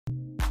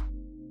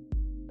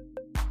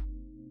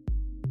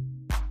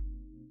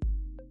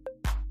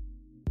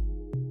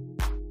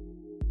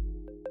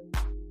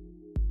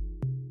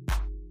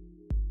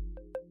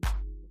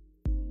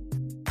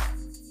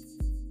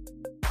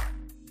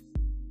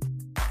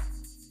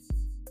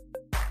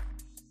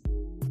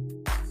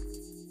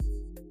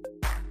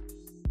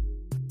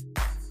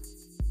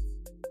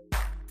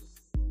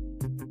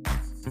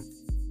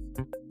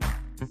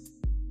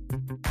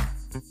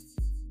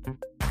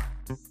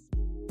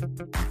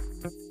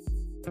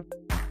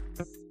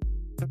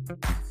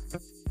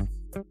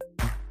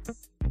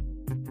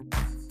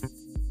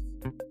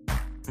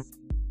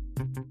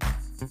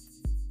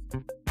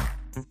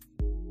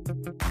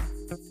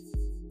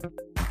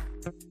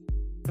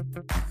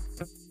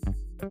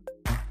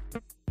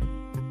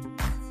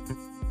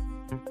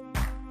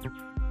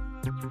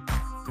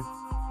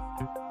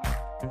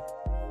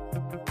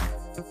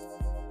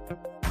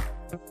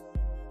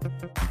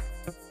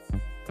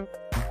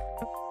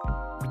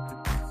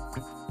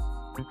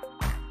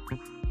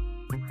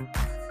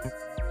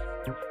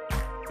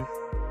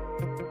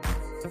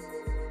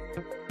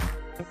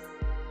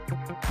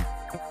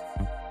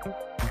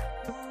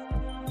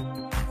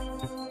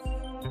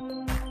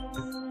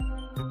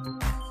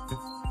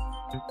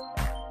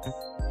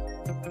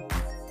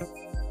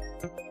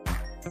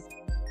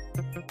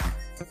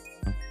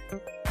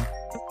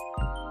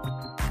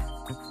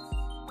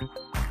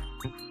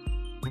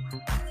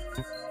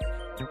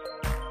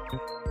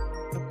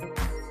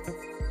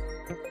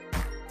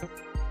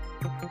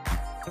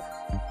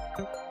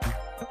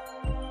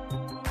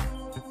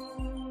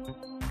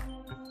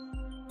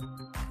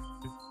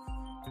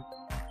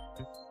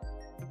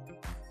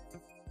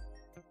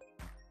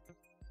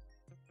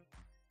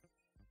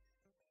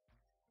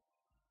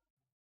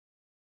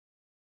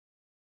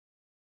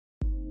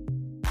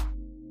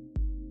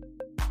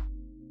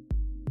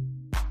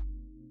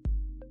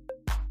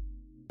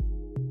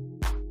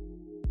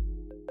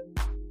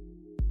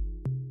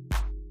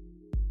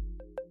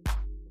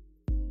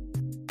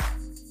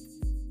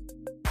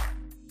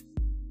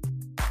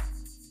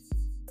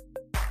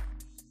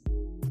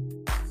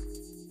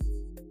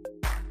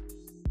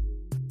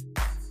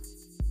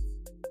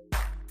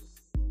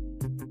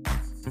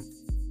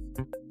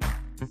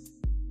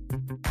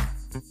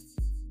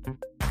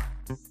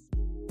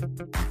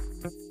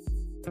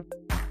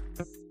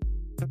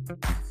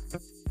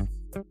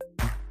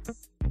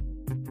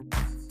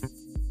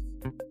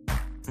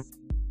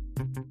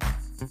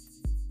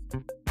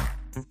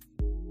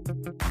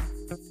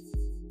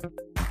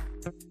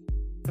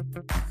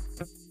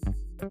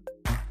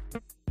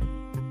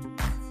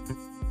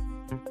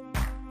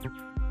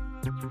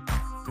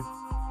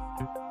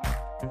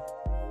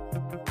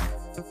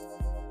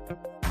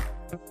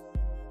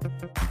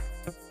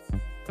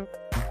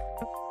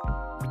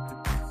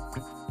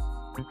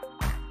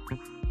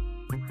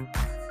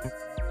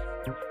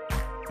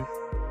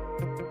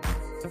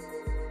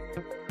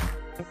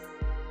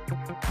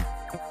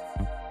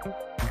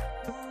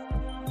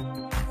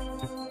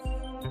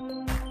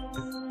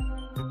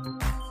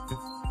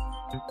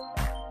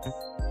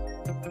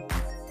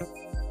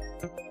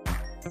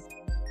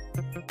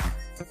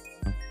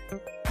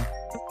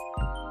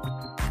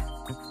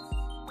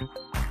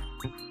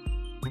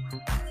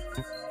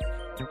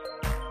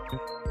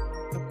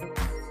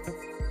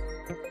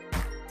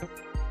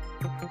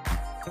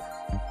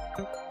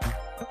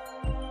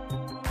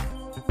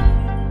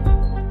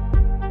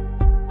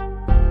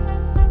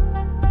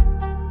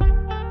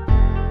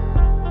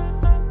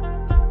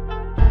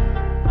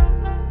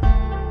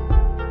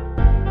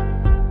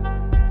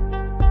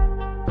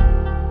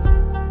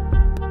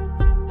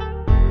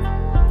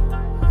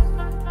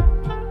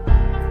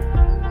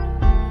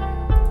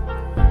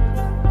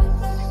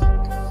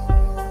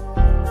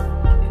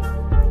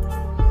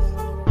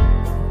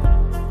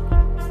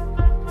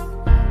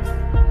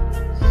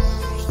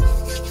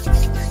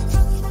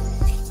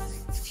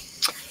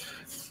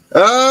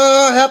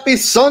Happy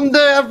Sunday,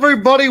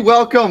 everybody.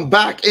 Welcome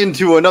back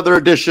into another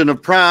edition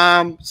of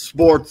Prime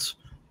Sports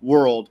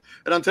World.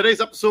 And on today's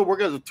episode, we're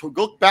going to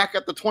look back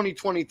at the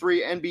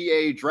 2023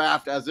 NBA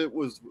draft as it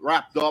was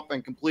wrapped up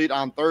and complete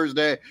on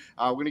Thursday.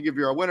 We're going to give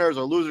you our winners,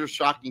 our losers,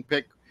 shocking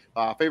pick,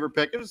 favorite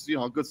pick. It's,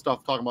 good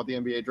stuff talking about the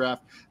NBA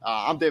draft.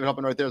 I'm David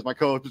Huppin. Right there is my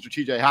co-host, Mr.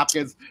 TJ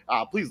Hopkins.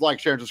 Please like,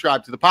 share, and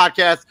subscribe to the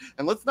podcast.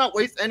 And let's not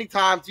waste any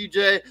time,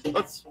 TJ.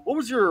 What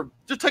was your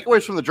just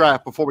takeaways from the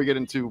draft before we get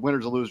into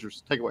winners and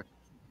losers? Takeaway.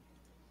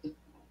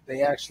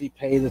 They actually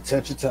paid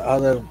attention to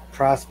other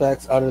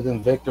prospects other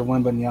than Victor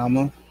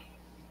Wembanyama.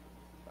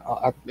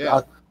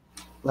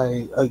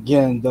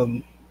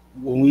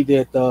 When we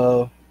did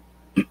the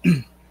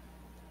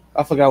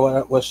I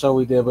forgot what show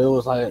we did, but it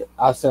was like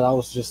I said I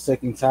was just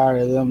sick and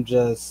tired of them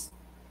just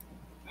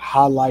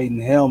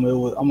highlighting him.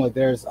 I'm like,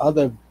 there's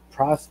other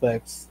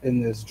prospects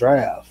in this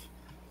draft.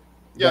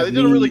 Yeah, they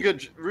did a really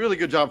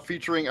good job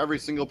featuring every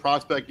single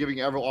prospect,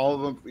 giving all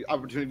of them the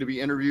opportunity to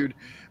be interviewed.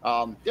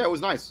 It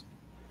was nice.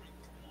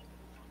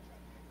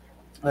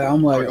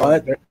 I'm like,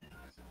 what?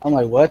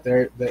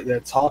 They're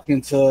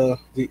talking to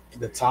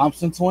the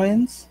Thompson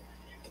twins.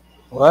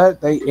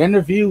 What? They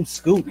interviewed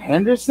Scoot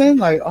Henderson?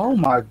 Like, oh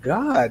my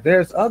God,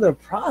 there's other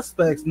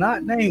prospects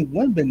not named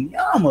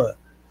Wembanyama.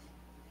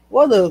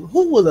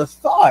 Who would have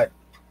thought?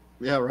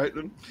 Yeah, right.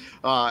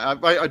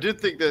 I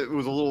did think that it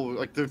was a little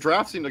like the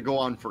draft seemed to go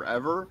on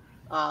forever.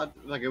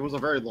 It was a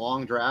very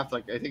long draft. I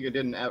think it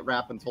didn't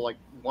wrap until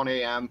 1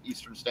 a.m.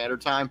 Eastern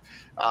Standard Time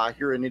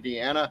here in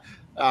Indiana.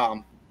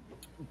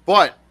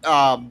 But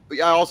I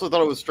also thought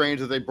it was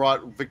strange that they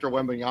brought Victor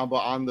Wembanyama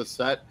on the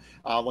set,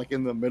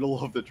 in the middle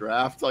of the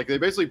draft. They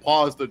basically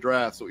paused the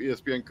draft so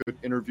ESPN could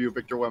interview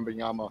Victor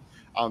Wembanyama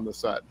on the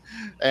set.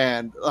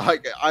 And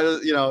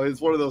it's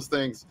one of those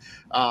things.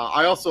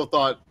 I also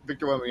thought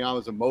Victor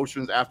Wembanyama's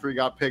emotions after he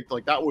got picked,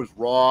 that was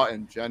raw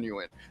and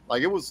genuine.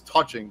 It was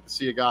touching to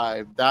see a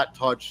guy that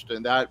touched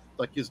and that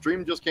his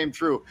dream just came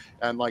true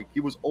and he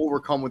was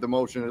overcome with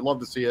emotion. I'd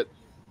love to see it.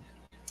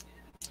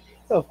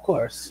 Of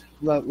course.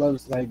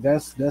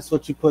 That's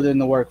what you put in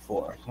the work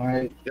for,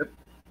 right?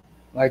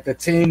 Yep. The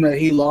team that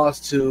he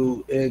lost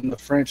to in the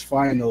French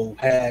final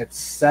had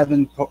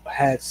seven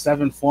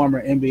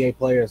former NBA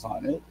players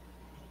on it.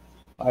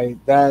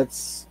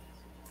 That's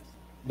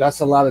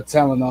a lot of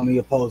talent on the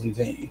opposing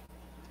team.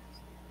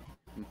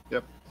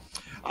 Yep.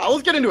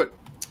 Let's get into it.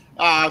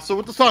 So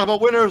let's talk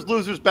about winners,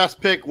 losers,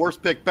 best pick,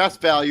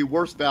 best value,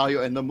 worst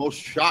value, and the most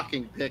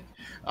shocking pick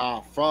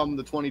from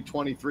the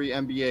 2023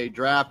 NBA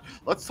draft.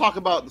 Let's talk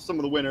about some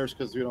of the winners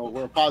because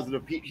we're a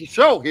positive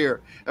show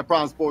here at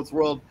Prime Sports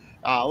World.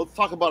 Let's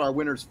talk about our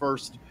winners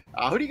first.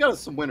 Who do you got as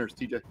some winners,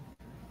 TJ?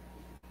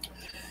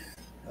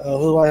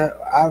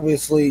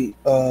 Obviously,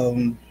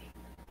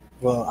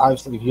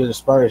 obviously, if you're the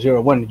Spurs, you're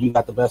a winner. You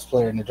got the best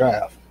player in the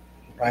draft,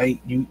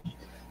 right?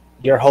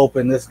 You're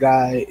hoping this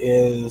guy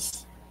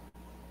is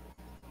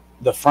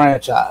the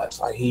franchise,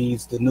 like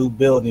he's the new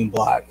building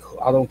block.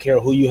 I don't care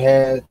who you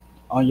had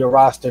on your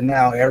roster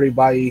now.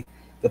 Everybody,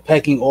 the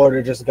pecking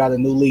order just got a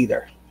new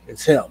leader.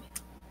 It's him,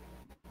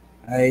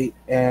 right?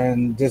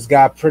 And this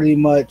guy pretty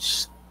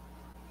much,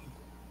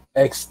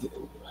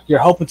 you're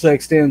hoping to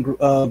extend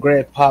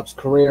Greg Pop's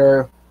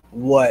career.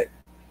 What,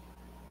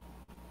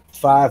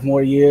 5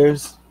 more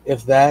years,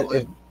 if that?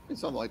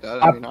 Something like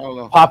that. I don't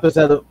know. Pop is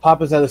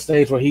at a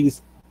stage where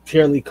he's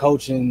purely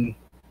coaching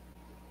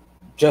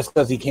just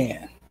because he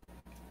can.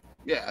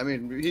 Yeah, I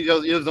mean, he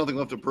has nothing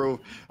left to prove.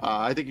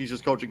 I think he's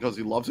just coaching because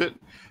he loves it,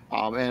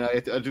 and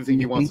I do think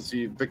he wants to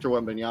see Victor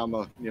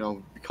Wembanyama,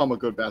 become a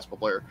good basketball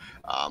player.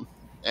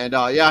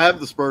 I have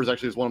the Spurs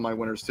actually as one of my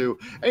winners too.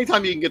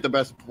 Anytime you can get the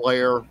best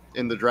player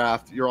in the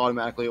draft, you're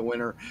automatically a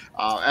winner.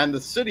 And the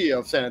city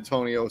of San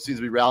Antonio seems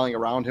to be rallying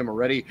around him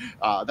already.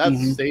 That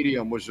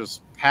stadium was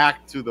just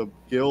packed to the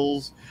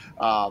gills.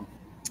 I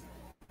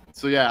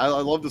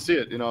love to see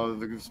it.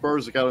 The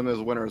Spurs got him as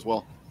a winner as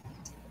well.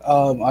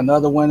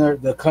 Another winner,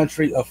 the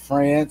country of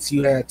France.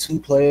 You had 2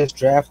 players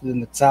drafted in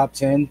the top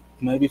 10,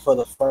 maybe for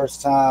the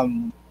first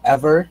time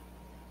ever.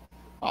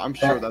 I'm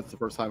sure that's the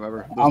first time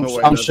ever.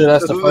 I'm sure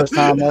that's the first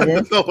time ever.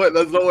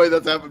 There's no way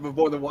that's happened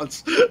before than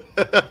once.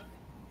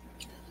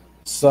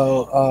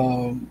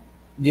 So,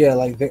 they're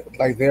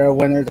a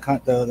winner,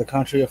 the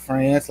country of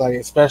France, like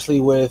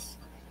especially with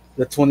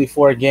the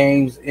 24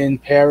 games in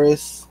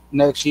Paris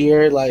next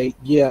year.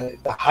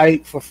 The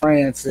hype for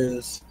France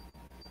is.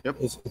 Yep.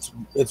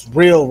 It's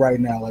real right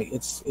now. Like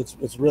it's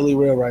really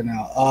real right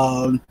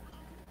now.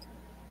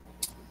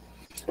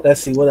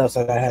 Let's see what else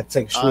I had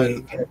to take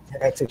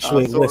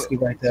whiskey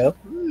right there.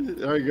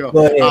 There you go.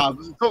 Go ahead.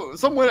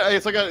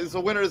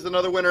 So winner is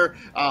another winner.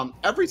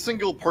 Every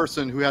single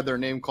person who had their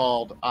name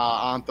called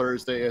on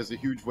Thursday is a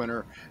huge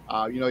winner.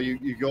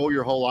 You go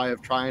your whole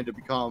life trying to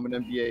become an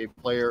NBA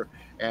player,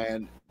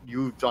 and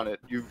you've done it.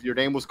 Your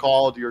name was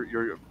called.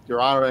 You're on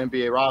our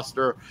NBA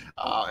roster,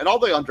 and all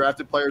the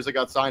undrafted players that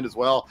got signed as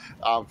well.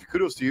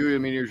 Kudos to you. I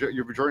mean,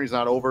 your journey's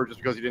not over just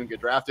because you didn't get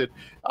drafted.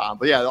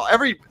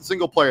 Every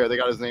single player that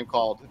got his name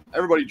called,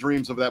 everybody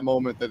dreams of that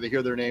moment that they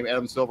hear their name.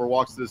 Adam Silver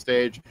walks to the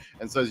stage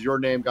and says, "Your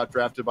name got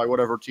drafted by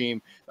whatever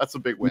team." That's a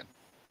big win.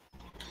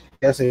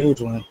 That's a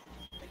huge win.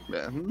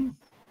 Yeah.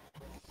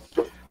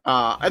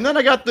 And then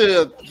I got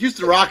the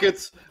Houston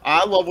Rockets.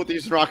 I love what the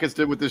Houston Rockets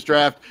did with this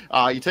draft.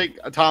 You take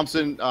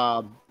Thompson,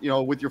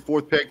 with your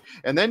 4th pick,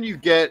 and then you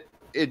get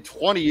in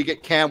 20, you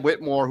get Cam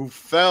Whitmore, who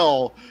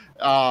fell.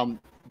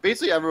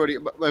 Basically, everybody,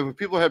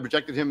 people had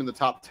projected him in the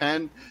top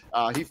 10.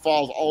 He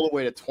falls all the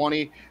way to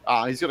 20.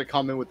 He's going to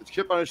come in with the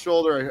chip on his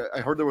shoulder. I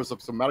heard there was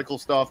some medical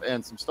stuff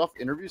and some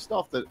interview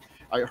stuff that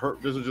I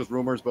heard. This is just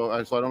rumors, so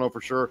I don't know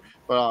for sure.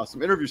 But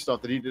some interview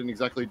stuff that he didn't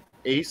exactly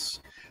ace.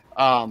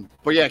 Cam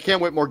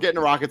Whitmore getting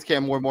the Rockets,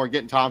 Cam Whitmore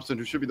getting Thompson,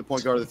 who should be the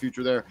point guard of the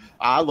future there.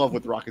 I love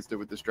what the Rockets did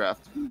with this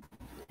draft.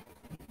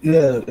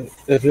 Yeah,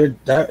 if you're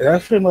that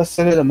pretty much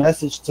sending a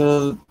message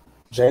to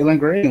Jalen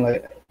Green,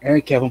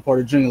 and Kevin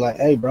Porter Jr.,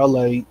 hey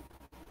bro,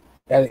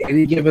 at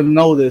any given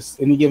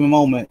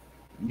moment,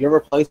 you're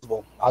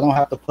replaceable. I don't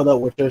have to put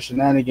up with your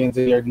shenanigans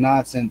and your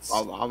nonsense.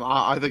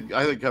 I think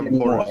Kevin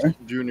Porter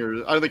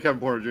Jr. I think Kevin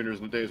Porter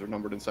Jr.'s days are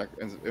numbered in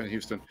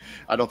Houston.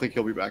 I don't think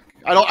he'll be back.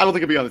 I don't think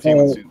he'll be on the team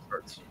when the season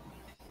starts.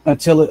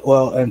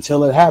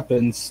 Until it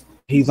happens,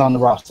 he's on the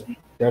roster.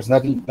 There's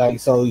nothing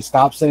so he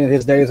stops saying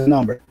his days are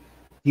numbered.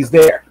 He's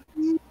there.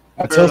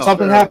 Until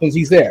something happens,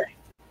 he's there.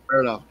 Fair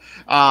enough.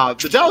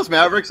 The Dallas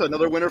Mavericks,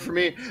 another winner for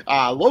me.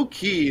 Low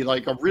key,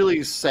 a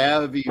really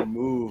savvy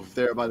move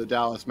there by the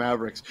Dallas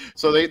Mavericks.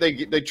 So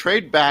they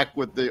trade back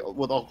with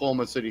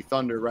Oklahoma City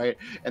Thunder, right?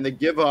 And they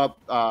give up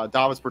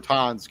Davis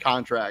Bertans'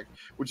 contract,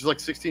 which is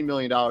 $16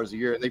 million a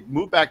year. They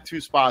move back 2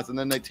 spots, and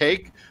then they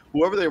take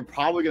whoever they were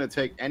probably going to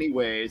take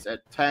anyways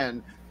at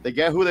 10. They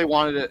get who they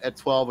wanted at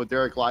 12 with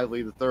Derek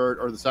Lively, the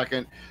 3rd or the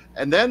 2nd.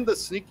 And then the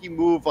sneaky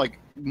move,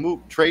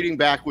 trading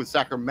back with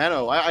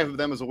Sacramento. I have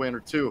them as a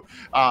winner too.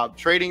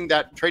 Trading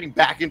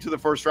back into the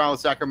 1st round with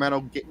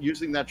Sacramento,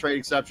 using that trade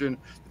exception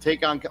to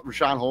take on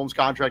Rashawn Holmes'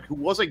 contract, who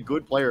was a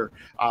good player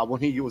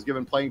when he was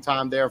given playing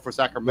time there for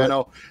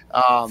Sacramento.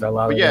 Fell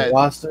out of the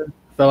roster.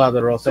 Fell out of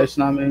the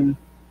rotation.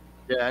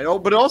 Yeah, I know,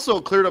 but it also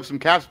cleared up some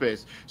cap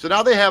space. So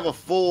now they have a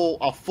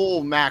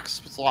full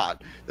max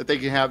slot that they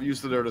can have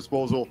used to their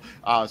disposal.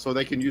 So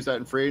they can use that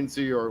in free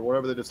agency or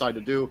whatever they decide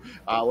to do.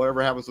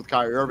 Whatever happens with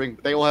Kyrie Irving,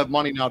 but they will have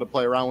money now to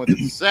play around with.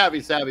 It's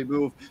a savvy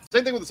move.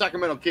 Same thing with the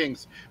Sacramento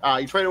Kings.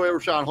 You trade away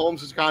Rashawn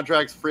Holmes'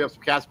 contracts, free up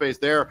some cap space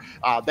there.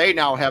 They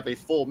now have a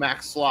full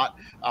max slot.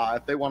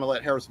 If they want to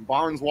let Harrison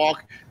Barnes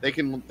walk, they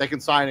can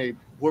sign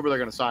whoever they're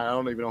going to sign. I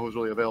don't even know who's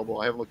really available.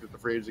 I haven't looked at the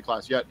free agency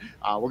class yet.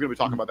 We're going to be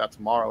talking about that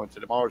tomorrow and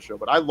tomorrow's show.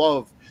 But I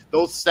love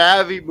those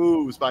savvy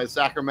moves by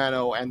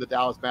Sacramento and the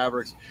Dallas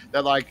Mavericks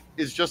that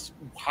is just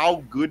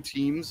how good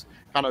teams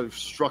kind of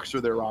structure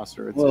their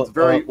roster. It's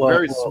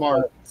very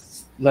smart.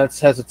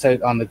 Let's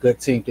hesitate on the good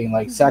team thing.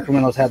 Like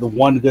Sacramento's had the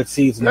one good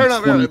season. Fair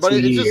enough, but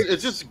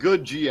it's just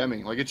good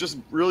GMing. Like it's just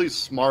really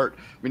smart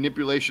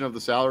manipulation of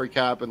the salary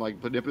cap and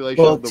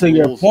manipulation of the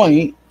rules.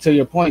 To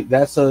your point,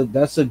 that's a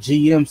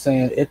GM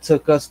saying it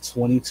took us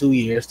 22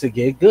 years to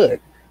get good.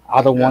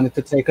 I don't want it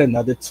to take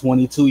another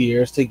 22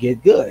 years to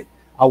get good.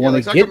 I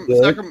want to get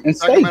good and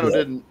stay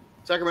good.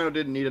 Sacramento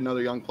didn't need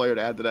another young player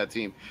to add to that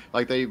team.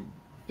 Like they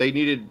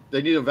needed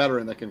a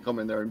veteran that can come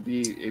in there and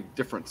be a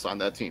difference on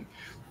that team.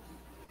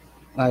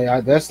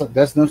 That's what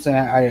I'm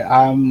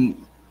saying.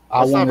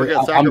 Let's not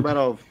forget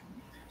Sacramento.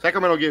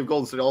 Sacramento gave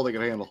Golden State all they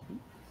could handle.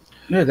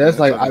 Yeah,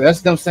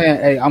 that's them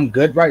saying, "Hey, I'm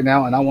good right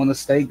now, and I want to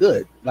stay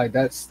good." Like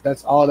that's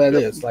all that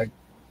is. Like,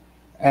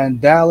 and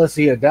Dallas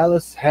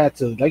had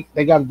to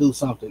they got to do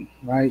something,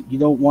 right? You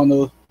don't want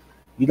to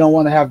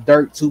have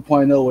Dirk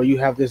 2.0 where you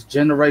have this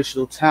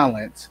generational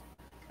talent,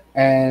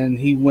 and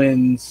he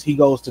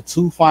goes to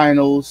 2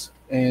 finals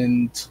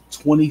in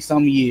 20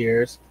 some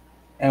years,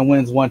 and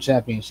wins 1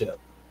 championship.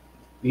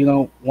 You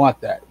don't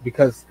want that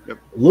because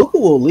Luka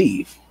will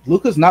leave.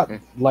 Luka is not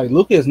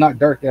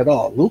Dirk at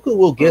all. Luka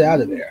will get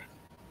out of there.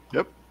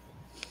 Yep.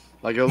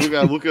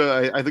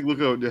 Luka, I think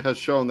Luka has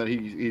shown that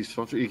he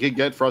can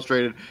get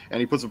frustrated and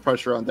he puts some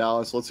pressure on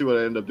Dallas. Let's see what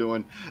I end up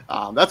doing.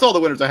 That's all the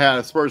winners I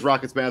had: Spurs,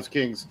 Rockets, Mavs,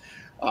 Kings.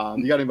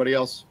 You got anybody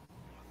else?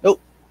 Nope.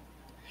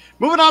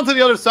 Moving on to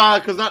the other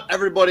side, because not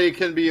everybody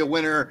can be a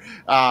winner.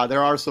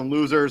 There are some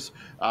losers.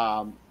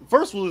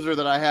 First loser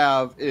that I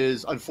have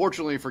is,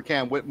 unfortunately for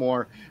Cam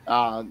Whitmore,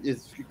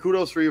 is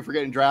kudos for you for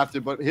getting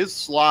drafted, but his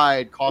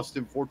slide cost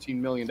him $14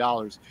 million,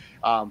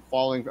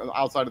 falling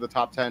outside of the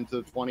top 10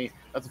 to 20.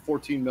 That's a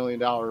 $14 million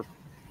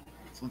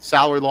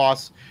salary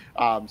loss.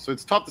 So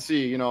it's tough to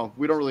see. We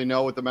don't really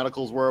know what the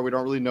medicals were. We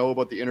don't really know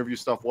what the interview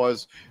stuff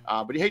was.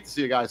 But you hate to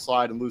see a guy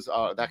slide and lose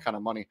that kind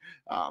of money.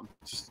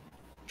 Just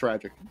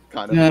tragic,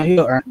 kind of. Yeah,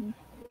 he'll earn.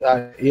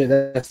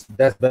 That's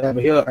bad,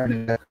 but he'll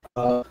earn it.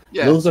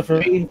 Loser for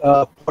me,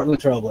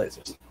 Portland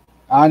Trailblazers.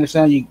 I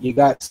understand you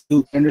got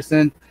Scoot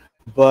Henderson,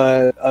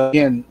 but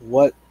again,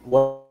 what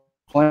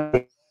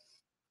playing?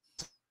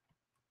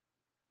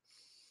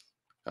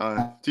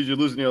 TJ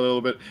losing you a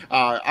little bit.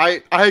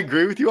 I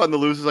agree with you on the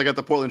losers. I got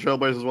the Portland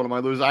Trailblazers as one of my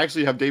losers. I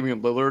actually have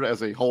Damian Lillard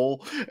as a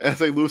whole,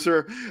 as a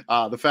loser.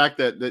 The fact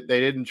that they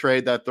didn't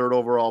trade that 3rd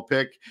overall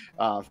pick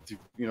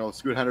to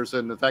Scoot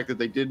Henderson, the fact that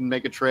they didn't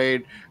make a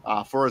trade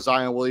for a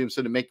Zion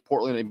Williamson to make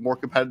Portland a more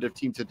competitive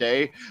team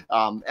today.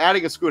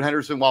 Adding a Scoot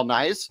Henderson, while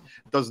nice,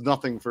 does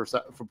nothing for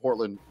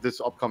Portland this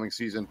upcoming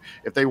season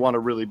if they want to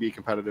really be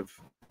competitive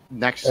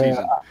next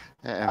season.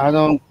 I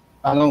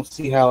don't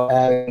see how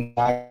adding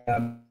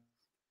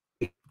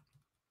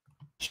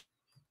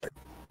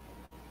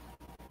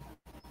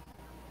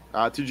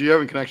TG, you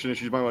having connection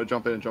issues? You might want to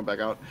jump in and jump back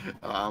out.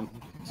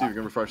 See if you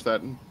can refresh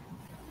that.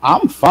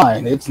 I'm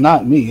fine. It's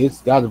not me. It's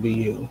got to be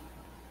you.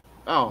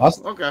 Oh,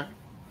 okay.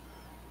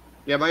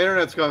 Yeah, my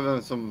internet's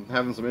having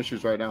some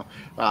issues right now.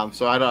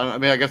 So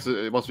I guess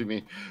it must be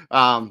me.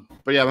 But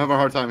yeah, I'm having a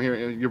hard time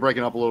hearing. You're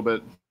breaking up a little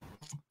bit.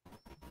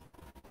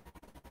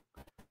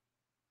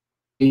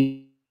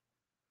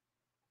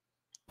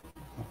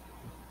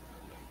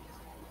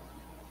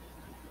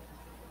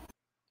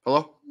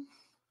 Hello?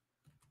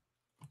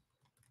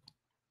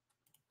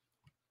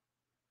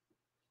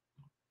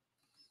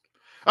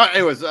 All right,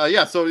 anyways,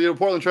 so,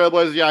 Portland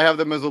Trailblazers, I have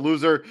them as a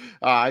loser.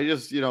 I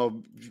just,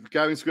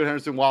 having Scoot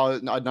Henderson, while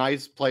a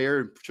nice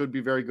player, should be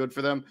very good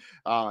for them.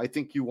 I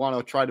think you want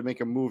to try to make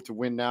a move to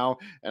win now,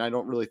 and I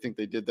don't really think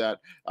they did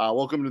that.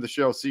 Welcome to the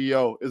show,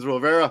 CEO Israel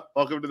Rivera.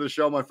 Welcome to the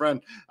show, my friend.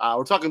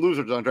 We're talking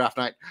losers on draft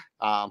night.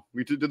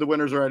 We did the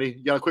winners already.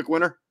 You got a quick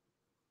winner?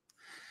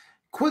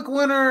 Quick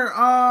winner,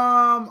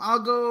 I'll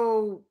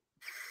go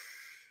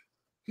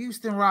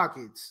Houston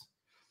Rockets.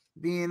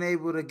 Being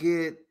able to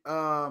get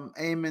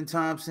Amen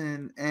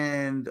Thompson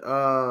and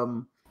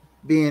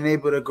being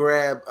able to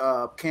grab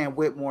Cam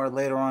Whitmore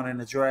later on in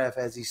the draft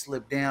as he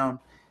slipped down,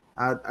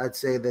 I'd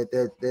say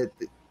that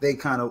they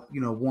kind of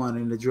won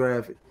in the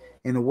draft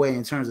in a way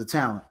in terms of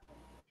talent.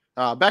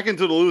 Back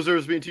into the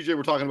losers. Me and TJ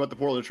were talking about the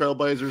Portland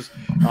Trailblazers,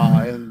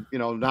 and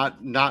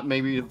not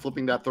maybe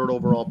flipping that 3rd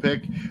overall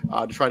pick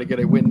to try to get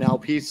a win now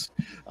piece.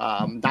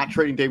 Not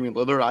trading Damian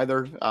Lillard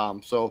either.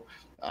 So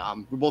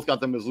We both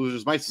got them as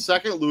losers. My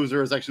second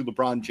loser is actually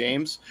LeBron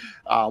James.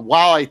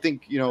 While I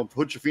think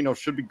Hood-Schifino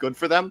should be good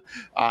for them,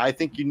 I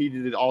think you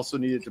needed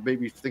to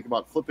maybe think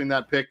about flipping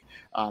that pick,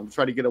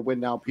 try to get a win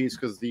now piece,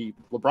 because the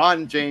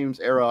LeBron James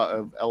era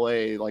of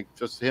LA, like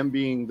just him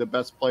being the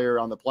best player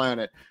on the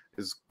planet,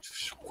 is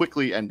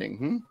quickly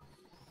ending.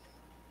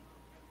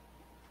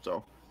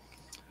 So.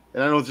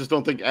 And I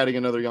don't think adding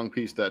another young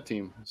piece to that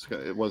team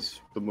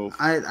was the move.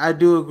 I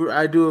do agree.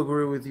 I do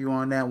agree with you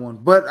on that one.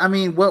 But I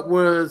mean, what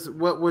was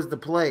the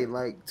play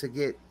like to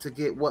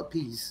get what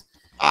piece?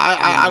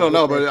 I don't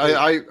know, but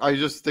I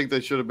just think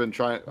they should have been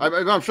trying.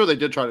 I'm sure they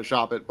did try to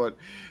shop it, but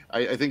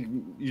I think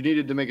you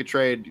needed to make a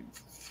trade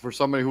for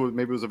somebody who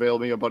maybe was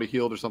available, a Buddy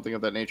Hield or something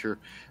of that nature.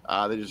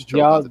 They just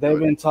chose they've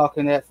been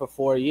talking that for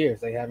 4 years.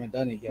 They haven't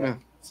done it yet. Yeah.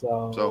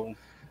 So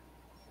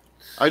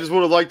I just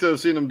would have liked to have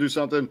seen them do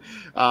something.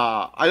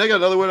 I think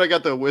another one, I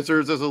got the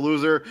Wizards as a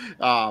loser.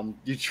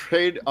 You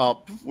trade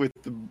up with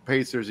the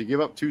Pacers. You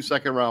give up 2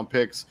 second-round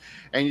picks,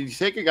 and you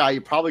take a guy you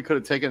probably could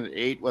have taken at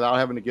 8 without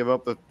having to give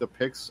up the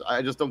picks.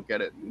 I just don't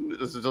get it.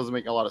 This doesn't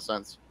make a lot of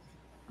sense.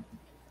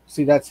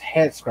 See, that's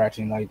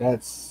head-scratching. Like,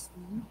 that's...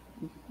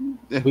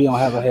 We don't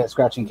have a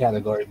head-scratching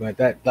category, but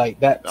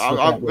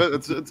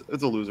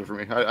it's a loser for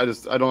me.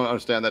 I don't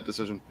understand that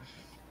decision.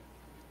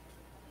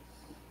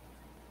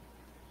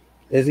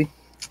 Is he?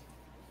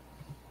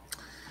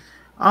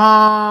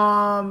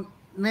 Man,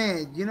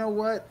 you know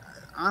what?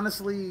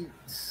 Honestly,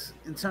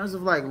 in terms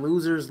of like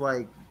losers,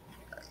 like,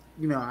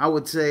 I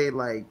would say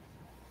like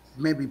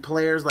maybe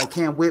players like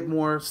Cam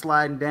Whitmore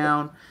sliding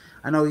down.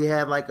 I know he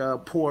had like a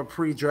poor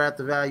pre-draft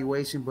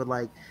evaluation, but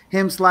like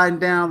him sliding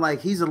down, like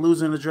he's a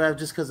loser in the draft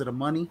just because of the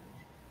money.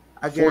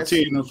 I guess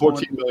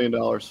 $14 million.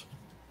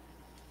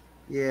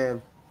 Yeah.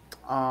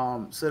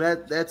 So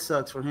that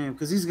sucks for him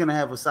because he's gonna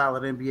have a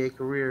solid NBA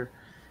career,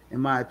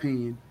 in my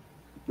opinion.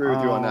 Agree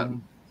with you on that.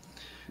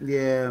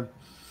 Yeah.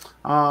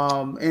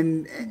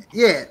 And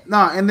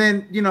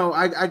then,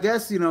 I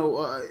guess,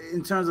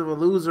 in terms of a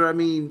loser, I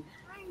mean,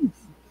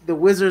 the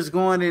Wizards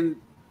going and,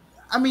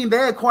 I mean,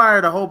 they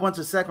acquired a whole bunch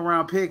of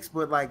second-round picks,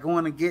 but, like,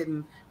 going and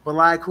getting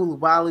Bilal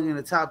Coulibaly in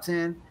the top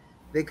 10,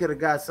 they could have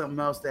got something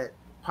else that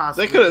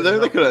possibly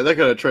they could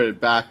have traded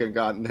back and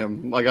gotten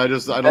him. Like, I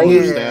don't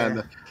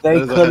understand.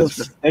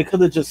 They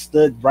could have just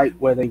stood right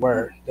where they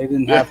were. They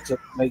didn't have to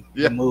make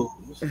the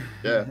moves.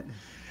 Yeah.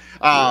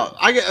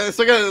 I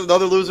got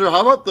another loser.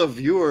 How about the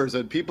viewers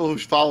and people who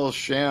follow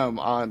Sham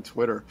on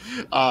Twitter?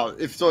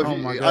 If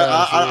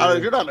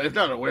you're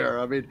not aware,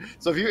 I mean,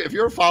 so if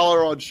you're a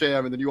follower on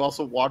Sham and then you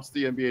also watch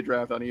the NBA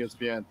draft on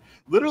ESPN,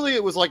 literally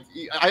it was like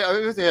I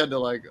basically had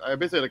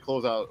to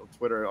close out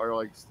Twitter or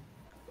like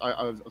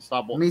I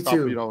stop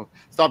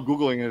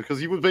Googling it because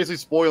he was basically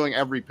spoiling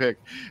every pick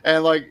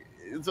and like.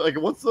 It's like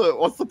what's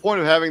the point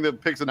of having the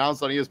picks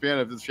announced on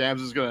ESPN if the Shams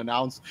is going to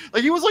announce?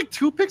 Like he was like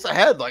 2 picks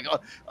ahead. Like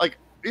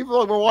even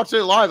like we're watching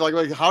it live.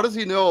 Like how does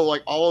he know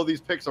like all of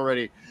these picks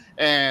already?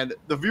 And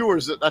the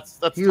viewers,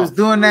 that's he was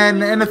doing that in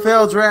the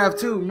NFL draft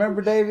too.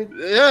 Remember, David?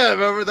 Yeah,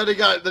 remember. Then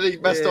he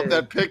messed up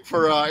that pick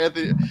for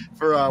Anthony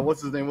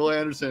what's his name, Will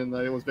Anderson.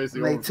 It was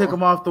basically they took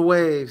him off the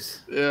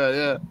waves.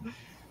 Yeah.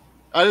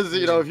 I just,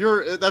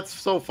 that's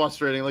so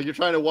frustrating. Like you're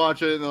trying to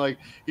watch it and like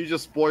he's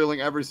just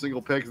spoiling every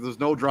single pick. There's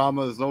no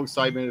drama. There's no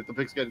excitement if the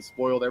pick's getting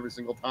spoiled every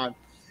single time.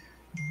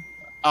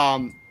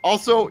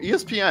 Also,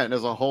 ESPN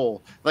as a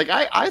whole, like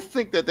I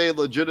think that they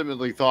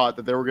legitimately thought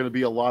that there were going to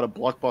be a lot of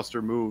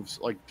blockbuster moves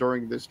like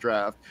during this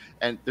draft,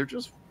 and there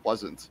just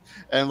wasn't.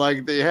 And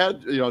like they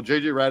had,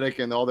 JJ Redick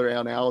and all their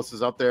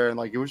analysis up there, and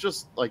like it was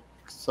just like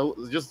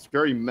just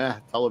very meh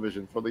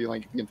television for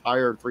the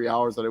entire 3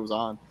 hours that it was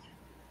on.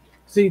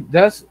 See,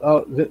 that's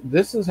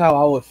this is how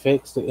I would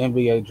fix the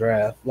NBA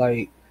draft.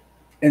 Like,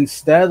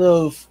 instead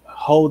of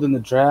holding the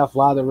draft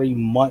lottery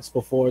months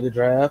before the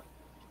draft,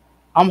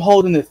 I'm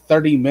holding it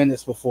 30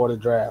 minutes before the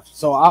draft.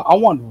 So I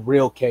want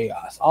real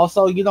chaos.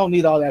 Also, you don't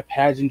need all that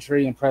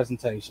pageantry and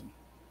presentation.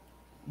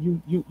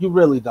 You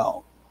really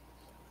don't.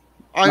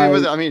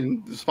 I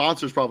mean, the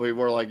sponsors probably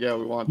were like, yeah,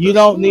 we want this. You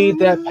don't need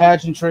that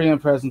pageantry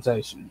and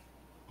presentation.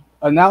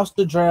 Announce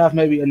the draft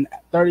maybe in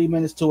 30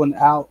 minutes to an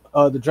hour.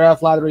 The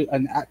draft lottery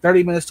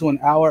 30 minutes to an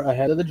hour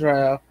ahead of the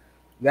draft.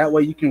 That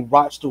way you can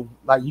watch the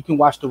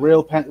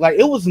real like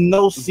it was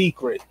no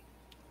secret.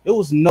 It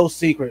was no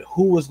secret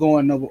who was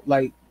going to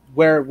like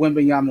where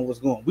Wembanyama was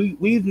going.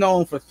 We've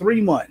known for 3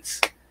 months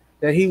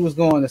that he was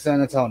going to San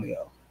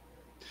Antonio.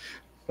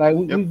 Like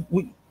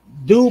we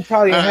dude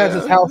probably has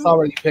his house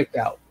already picked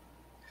out.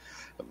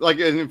 Like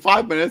in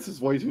 5 minutes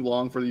is way too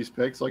long for these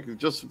picks. Like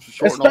just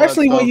shorten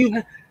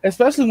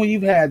especially when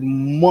you've had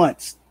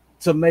months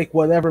to make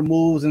whatever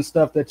moves and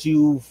stuff that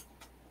you've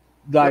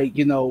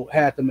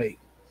had to make.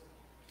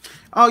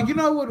 Oh, you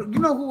know what? You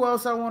know who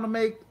else I want to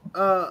make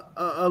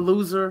a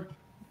loser?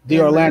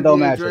 The Orlando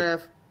Magic.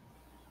 Draft?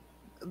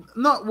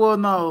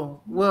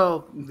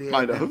 Well,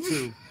 yeah,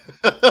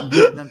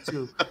 them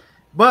too.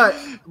 But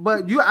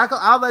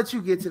I'll let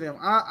you get to them.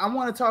 I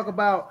want to talk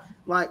about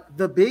like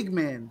the big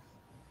men.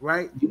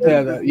 Right?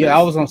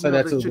 I was gonna say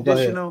that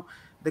too.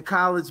 the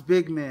college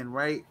big men,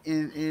 right?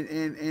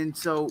 And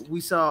so we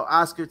saw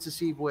Oscar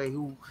Tshiebwe,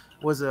 who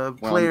was a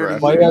player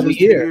of the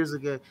year 2 years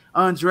ago,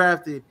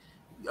 undrafted.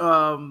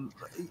 I mean,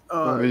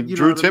 you know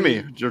Drew what Timmy.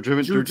 I mean? Drew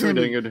Timmy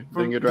didn't get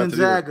drafted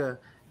Gonzaga. either.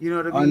 You know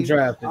what I mean?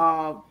 Undrafted.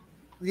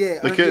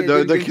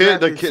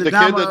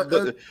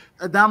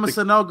 Adama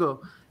Sanogo,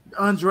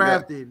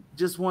 undrafted,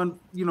 just won,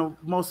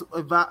 most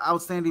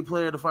outstanding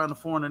player to Final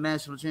Four in the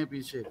national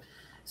championship.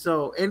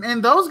 So,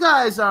 and those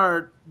guys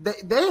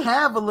they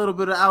have a little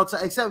bit of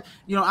outside, except,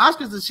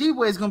 Oscar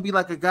Tshiebwe is going to be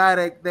like a guy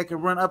that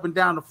can run up and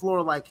down the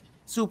floor, like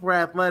super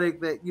athletic,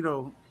 that,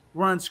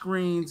 run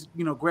screens,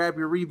 grab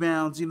your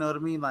rebounds, you know what I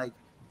mean? Like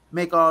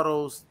make all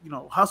those,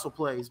 hustle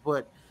plays.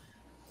 But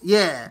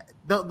yeah,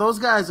 those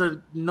guys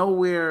are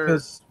nowhere,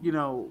 Because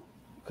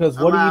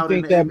what do you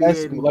think that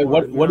message? Like,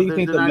 what do you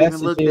think the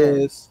message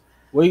is?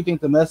 What do you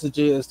think the message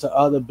is to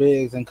other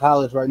bigs in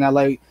college right now?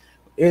 Like,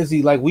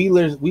 Izzy, like we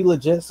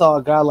legit saw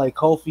a guy like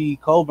Kofi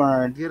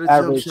Cockburn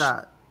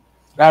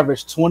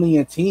average 20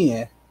 and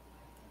 10,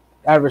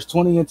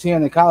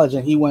 in college,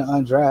 and he went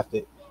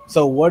undrafted.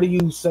 So what do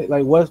you say?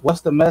 Like,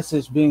 what's the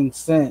message being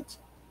sent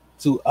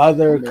to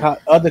other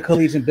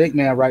collegiate big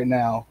men right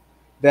now?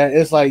 That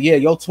it's like, yeah,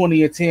 your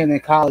 20 and 10 in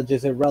college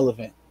is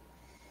irrelevant.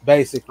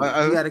 Basically,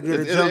 you got to get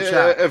a jump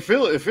shot. It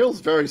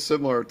feels very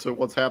similar to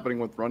what's happening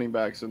with running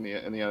backs in the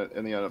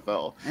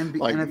NFL.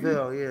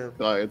 NFL,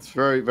 yeah. It's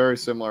very, very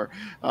similar.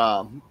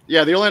 The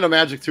Orlando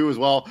Magic too as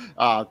well.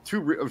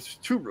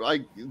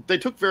 They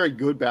took very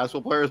good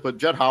basketball players, but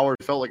Jett Howard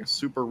felt like a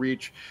super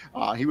reach.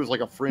 He was like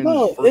a fringe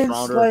first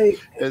rounder,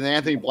 and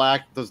Anthony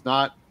Black does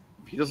not.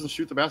 He doesn't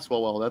shoot the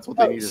basketball well. That's what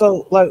they needed.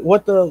 So, like,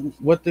 what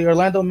the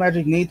Orlando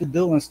Magic need to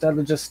do, instead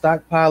of just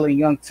stockpiling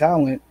young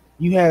talent.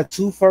 You had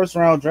 2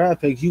 first-round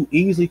draft picks. You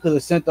easily could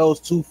have sent those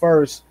 2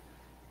 first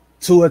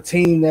to a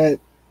team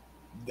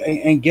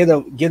and get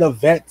a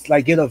vet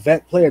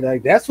player.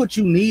 Like, that's what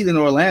you need in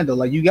Orlando.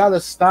 Like, you got to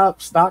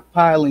stop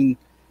stockpiling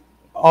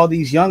all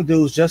these young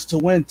dudes just to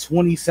win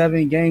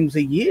 27 games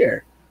a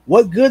year.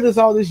 What good is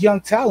all this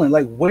young talent?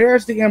 Like,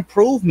 where's the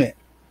improvement?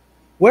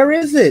 Where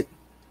is it?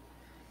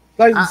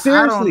 Like,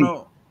 seriously.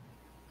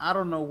 I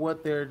don't know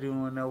what they're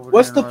doing over there.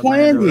 What's the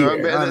plan here?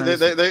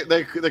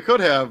 They could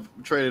have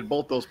traded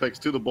both those picks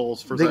to the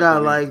Bulls for. They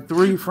got like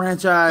 3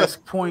 franchise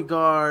point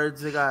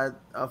guards. They got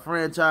a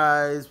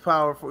franchise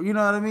power forward. You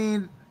know what I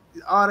mean?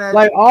 All that.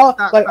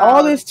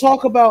 All this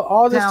talk about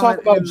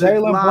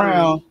Jaylen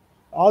Brown.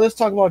 All this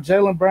talk about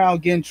Jaylen Brown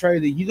getting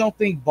traded. You don't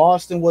think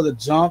Boston would have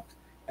jumped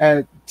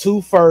at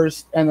 2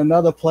 firsts and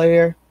another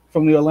player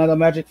from the Orlando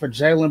Magic for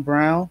Jaylen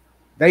Brown?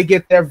 They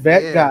get their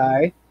vet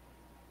guy.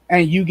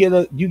 And you get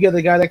a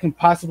guy that can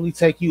possibly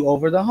take you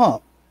over the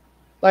hump.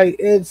 Like,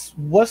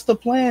 what's the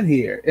plan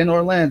here in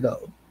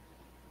Orlando?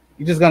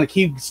 You're just gonna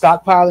keep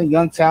stockpiling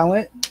young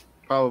talent?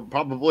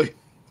 Probably.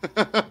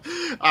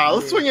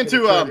 Let's swing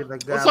into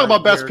let's talk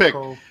about best pick.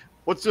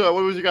 What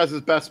was you guys'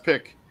 best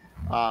pick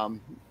of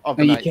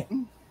the night?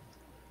 You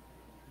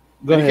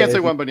can't say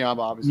Wembanyama,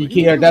 obviously. You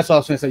can't. That's what I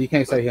was gonna say. You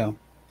can't say him.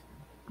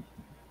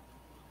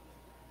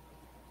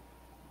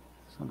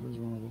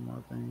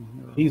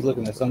 He's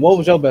looking at something. What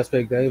was your best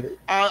pick, David?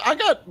 I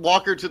got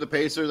Walker to the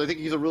Pacers. I think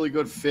he's a really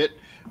good fit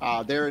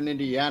there in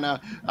Indiana.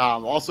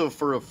 Also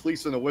for a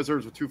fleece in the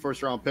Wizards with 2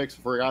 first-round picks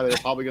for a guy they're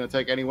probably going to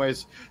take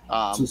anyways.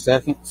 2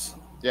 seconds.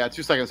 Yeah,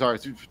 2 seconds. Sorry,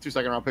 2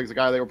 second-round picks. A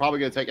guy they were probably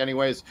going to take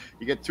anyways.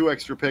 You get 2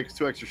 extra picks,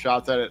 2 extra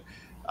shots at it.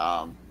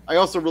 I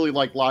also really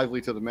like Lively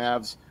to the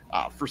Mavs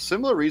for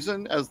similar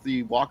reason as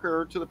the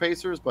Walker to the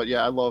Pacers. But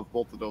yeah, I love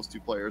both of those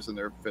 2 players and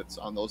their fits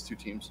on those 2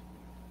 teams.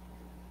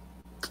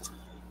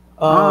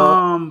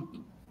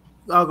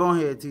 Go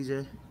ahead,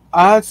 TJ.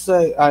 I'd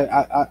say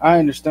I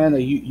understand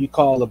that you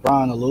call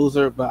LeBron a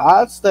loser, but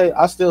I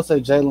still say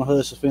Jalen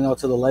Hood-Schifino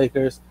to the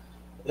Lakers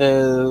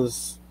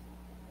is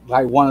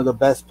like one of the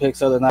best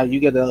picks of the night.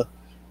 You get a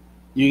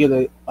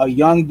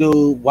young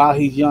dude. While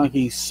he's young,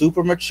 he's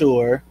super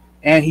mature,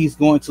 and he's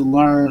going to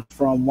learn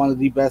from one of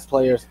the best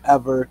players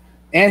ever,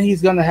 and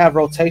he's going to have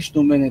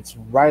rotational minutes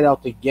right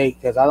out the gate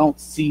because I don't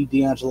see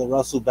D'Angelo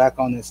Russell back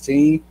on this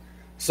team.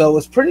 So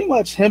it's pretty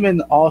much him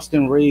and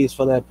Austin Reeves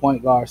for that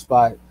point guard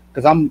spot,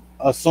 because I'm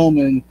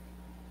assuming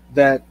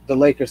that the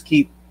Lakers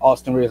keep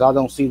Austin Reeves. I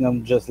don't see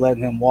them just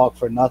letting him walk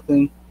for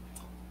nothing.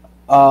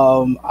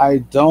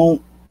 I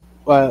don't.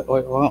 Wait,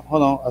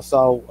 hold on. I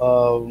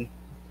saw.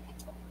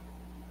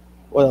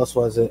 What else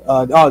was it?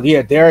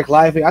 Derek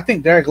Lively. I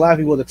think Derek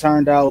Lively would have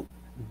turned out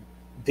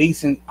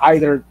decent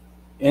either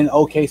in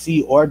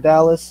OKC or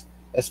Dallas,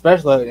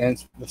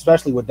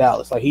 especially with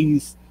Dallas. Like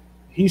he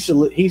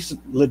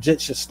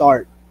legit should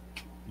start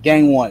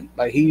game 1.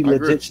 Like he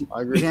legit should,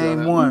 I agree.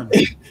 Game 1.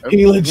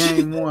 He legit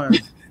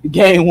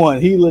game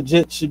 1. He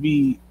legit should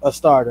be a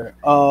starter.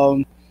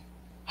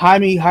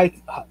 Jaime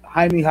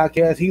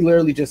Jaquez, he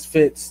literally just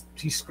fits.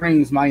 He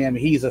screams Miami.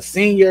 He's a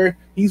senior.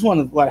 He's one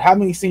of how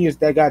many seniors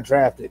that got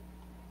drafted?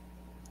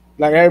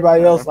 Like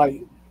everybody else,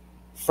 like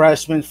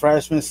freshman,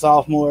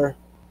 sophomore,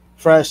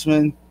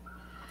 freshman,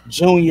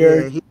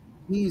 junior.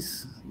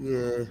 He's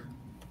a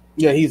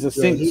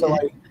senior. So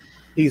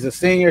He's a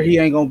senior. He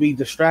ain't gonna be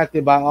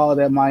distracted by all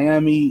that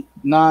Miami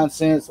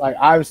nonsense. Like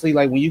obviously,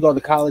 like when you go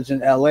to college in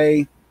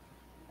LA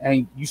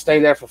and you stay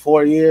there for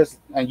 4 years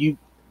and you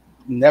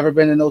never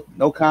been in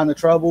no kind of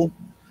trouble.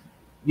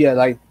 Yeah,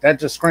 like that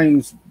just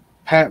screams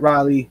Pat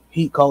Riley,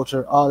 heat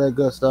culture, all that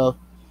good stuff.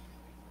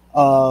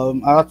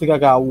 I think I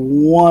got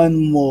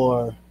one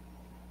more.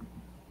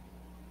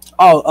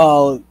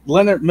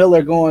 Leonard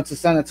Miller going to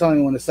San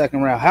Antonio in the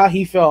second round. How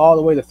he fell all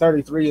the way to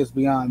 33 is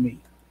beyond me.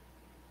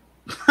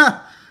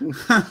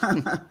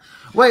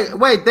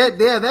 wait,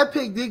 that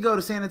pick did go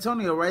to San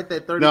Antonio, right?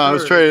 That 33rd. No, I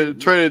was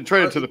traded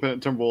to the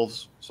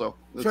Timberwolves. So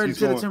traded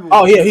to the Timberwolves.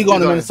 Oh yeah, he's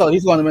going to Minnesota.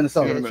 He's going to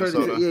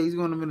Minnesota. Yeah, he's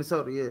going to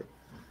Minnesota. Yeah.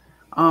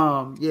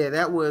 Yeah,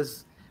 that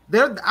was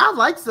there. I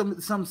like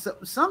some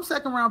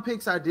second round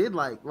picks. I did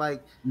like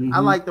I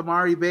like the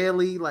Amari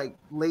Bailey, like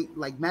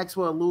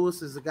Maxwell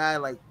Lewis is a guy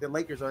like the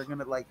Lakers are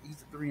gonna like.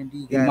 He's a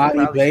 3-and-D guy.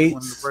 Imani Bates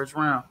in the first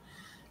round.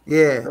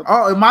 Yeah.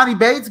 Oh, Imani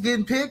Bates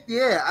getting picked.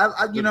 Yeah.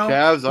 I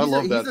Cavs. I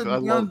love that. He's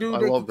a young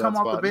dude that can come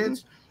off the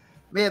bench.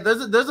 Man,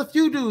 there's a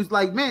few dudes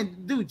like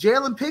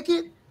Jalen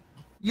Pickett.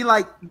 You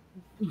like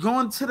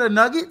going to the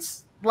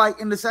Nuggets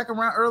like in the second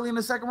round, early in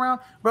the second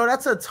round, bro.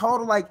 That's a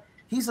total like.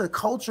 He's a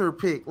culture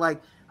pick.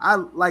 Like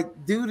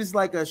dude is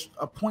like a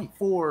point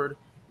forward.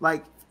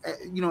 Like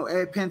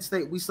at Penn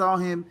State, we saw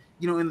him.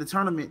 In the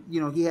tournament,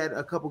 he had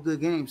a couple good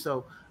games.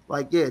 So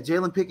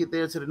Jalen Pickett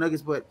there to the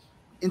Nuggets. But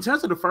in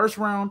terms of the first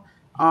round,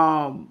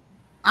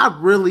 I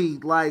really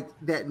like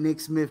that Nick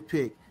Smith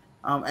pick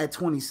at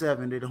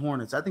 27 to the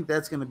Hornets. I think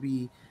that's going to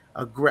be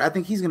I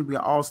think he's going to be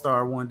an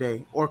all-star one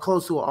day or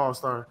close to an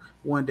all-star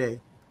one day,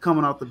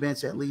 coming off the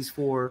bench at least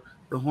for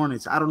the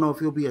Hornets. I don't know if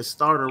he'll be a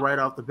starter right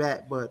off the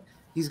bat, but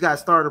he's got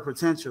starter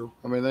potential.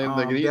 I mean, they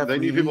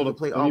need people to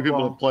play. They need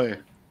people to play.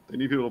 They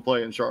need people to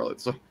play in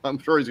Charlotte, so I'm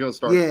sure he's going to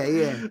start.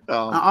 Yeah.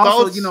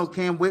 Also,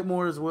 Cam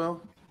Whitmore as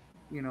well.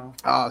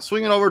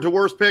 Swinging over to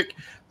worst pick.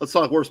 Let's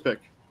talk worst pick.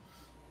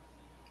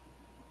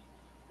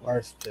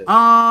 Worst pick.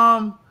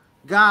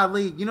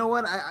 Godly. You know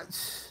what?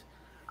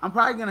 I'm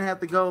probably gonna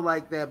have to go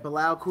like that.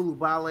 Bilal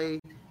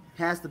Coulibaly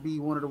has to be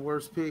one of the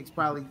worst picks,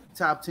 probably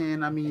top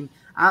 10. I mean,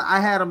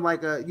 I had him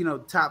like a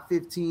top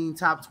 15,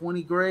 top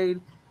 20 grade,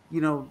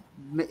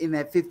 in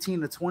that 15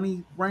 to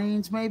 20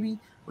 range maybe,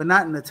 but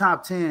not in the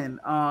top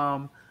 10.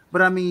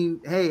 But I mean,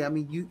 hey,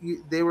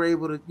 they were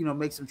able to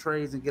make some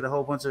trades and get a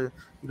whole bunch of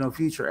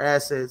future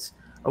assets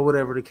or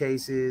whatever the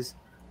case is.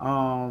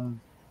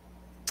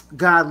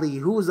 Godly,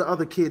 who was the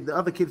other kid? The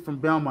other kid from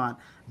Belmont.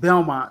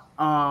 Ben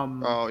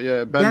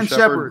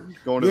Shepherd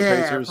going to the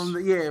Pacers.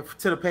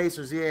 To the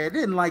Pacers. Yeah, I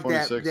didn't like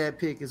that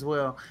pick as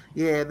well.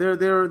 Yeah, there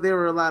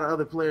were a lot of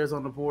other players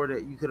on the board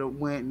that you could have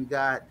went and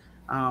got.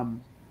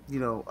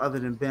 Other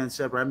than Ben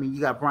Shepherd. I mean, you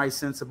got Bryce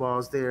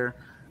Sensabaugh there.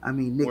 I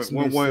mean, Nick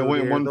Smith.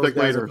 One Those pick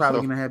guys later, are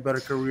probably going to have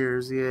better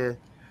careers. Yeah.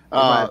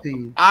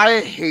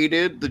 I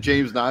hated the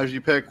James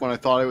Najee pick when I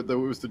thought it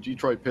was the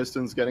Detroit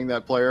Pistons getting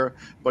that player,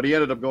 but he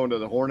ended up going to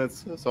the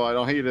Hornets, so I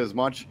don't hate it as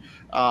much.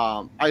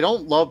 I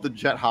don't love the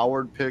Jet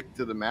Howard pick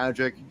to the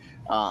Magic.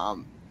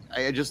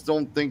 I just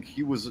don't think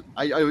he was.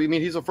 I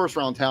mean, he's a first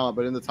round talent,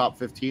 but in the top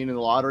 15 in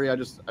the lottery, I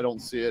don't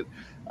see it.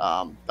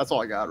 That's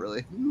all I got,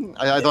 really.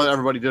 I thought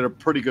everybody did a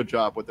pretty good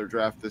job with their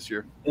draft this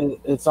year.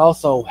 It's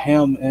also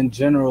him in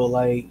general.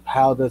 Like,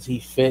 how does he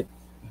fit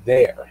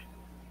there?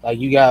 Like,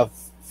 you got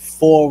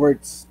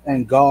forwards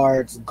and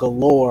guards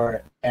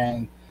galore,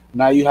 and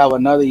now you have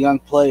another young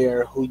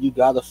player who you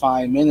got to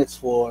find minutes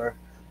for,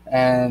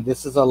 and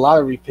this is a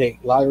lottery pick.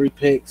 Lottery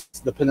picks,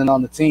 depending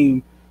on the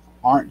team,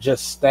 aren't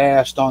just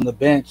stashed on the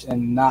bench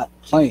and not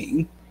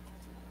playing.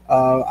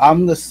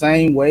 I'm the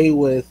same way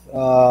with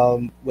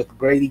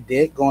Grady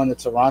Dick going to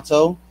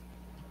Toronto.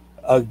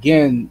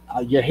 Again,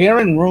 you're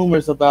hearing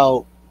rumors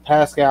about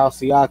Pascal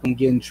Siakam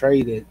getting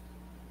traded.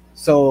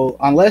 So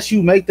unless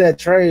you make that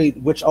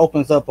trade, which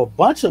opens up a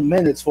bunch of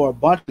minutes for a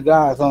bunch of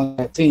guys on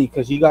that team,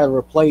 because you got to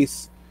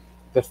replace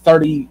the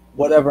 30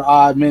 whatever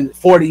odd minutes,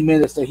 40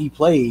 minutes that he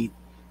played,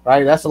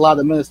 right? That's a lot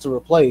of minutes to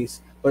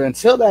replace. But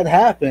until that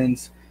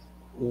happens,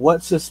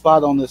 what's his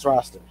spot on this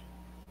roster?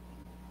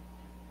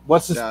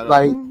 What's his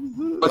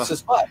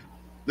spot?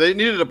 They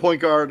needed a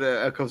point guard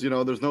because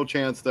there's no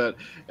chance that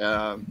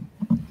Brandon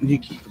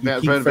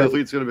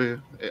VanVleet's going to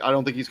be. I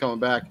don't think he's coming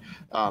back.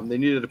 They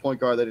needed a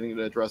point guard. They didn't need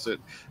to address it.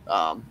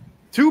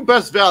 Two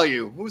best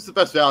value. Who's the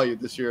best value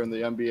this year in the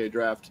NBA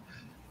draft?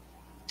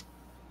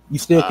 You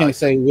still can't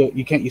say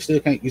you can't. You still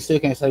can't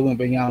say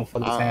Wembanyama for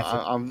this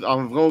answer. I'm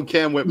going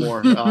Cam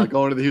Whitmore,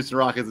 going to the Houston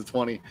Rockets at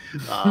 20.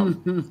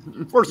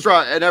 First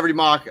round,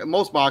 and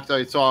most mocks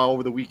I saw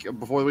over the week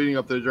before leading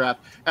up to the draft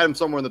had him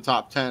somewhere in the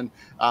top 10.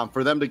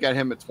 For them to get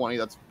him at 20,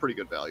 that's pretty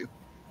good value.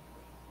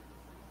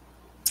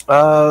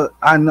 I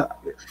don't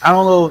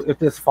know if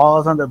this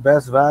falls under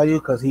best value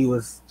because he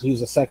was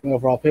a second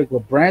overall pick,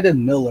 but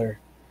Brandon Miller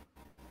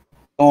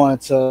going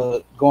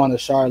to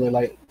Charlotte,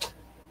 like.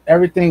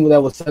 Everything that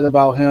was said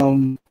about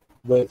him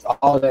with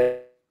all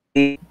that,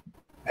 and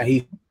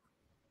he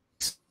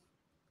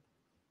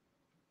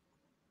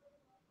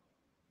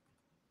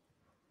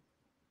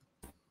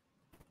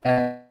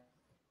and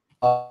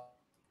I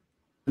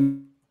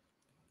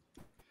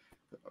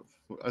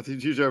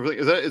think TJ, everything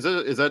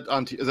is that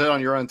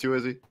on your end too?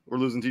 Is he? We're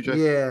losing TJ.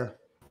 Yeah.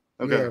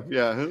 Okay.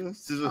 Yeah.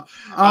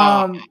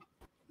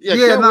 Yeah.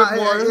 Cam No.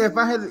 Whitmore. If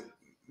I had,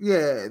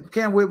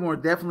 Cam Whitmore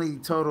definitely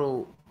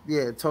total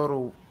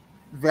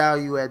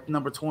value at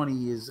number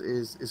 20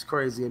 is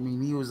crazy. I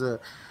mean, he was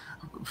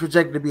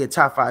projected to be a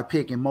top 5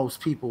 pick in most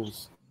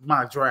people's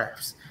mock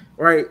drafts,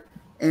 right?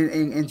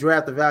 And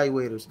draft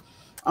evaluators.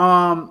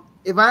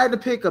 If I had to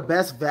pick a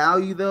best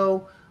value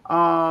though,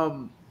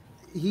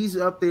 he's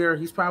up there.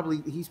 He's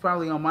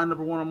probably on my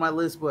number 1 on my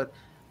list. But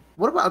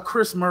what about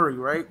Chris Murray,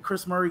 right?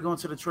 Chris Murray going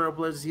to the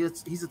Trailblazers.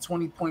 He's a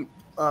 20-point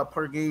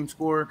per game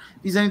scorer.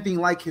 If he's anything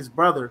like his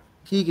brother,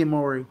 Keegan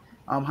Murray,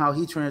 how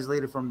he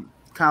translated from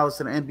college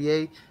to the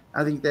NBA,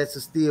 I think that's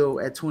a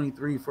steal at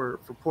 23 for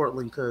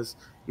Portland because,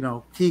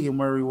 Keegan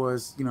Murray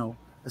was,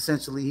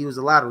 essentially he was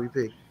a lottery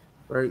pick,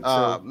 right?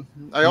 So,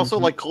 I also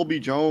like Colby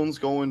Jones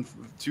going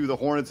to the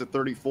Hornets at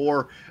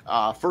 34.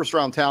 First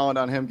round talent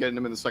on him, getting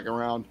him in the second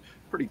round.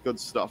 Pretty good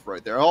stuff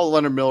right there. All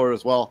Leonard Miller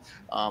as well.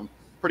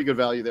 Pretty good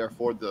value there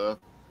for the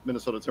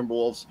Minnesota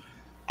Timberwolves.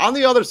 On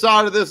the other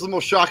side of this, the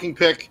most shocking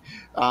pick.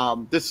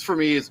 This for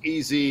me is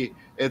easy.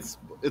 It's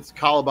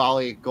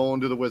Coulibaly going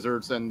to the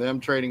Wizards and them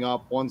trading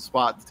up one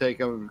spot to take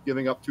him,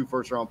 giving up 2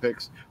 first-round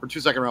picks or 2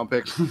 second-round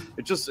picks.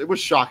 It was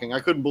shocking. I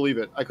couldn't believe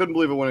it. I couldn't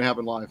believe it when it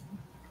happened live.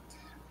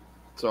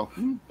 So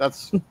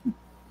that's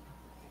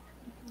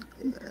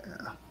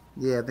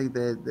yeah. I think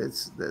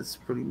that's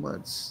pretty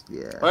much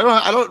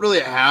I don't really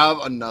have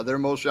another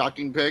most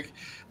shocking pick.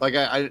 Like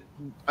I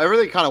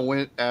really kind of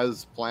went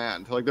as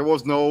planned. Like there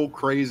was no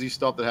crazy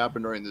stuff that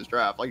happened during this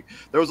draft. Like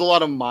there was a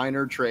lot of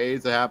minor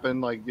trades that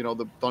happened. Like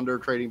the Thunder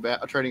trading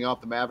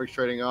up, the Mavericks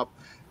trading up,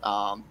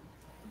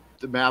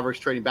 the Mavericks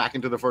trading back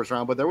into the first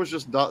round. But there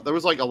was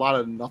like a lot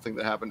of nothing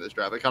that happened in this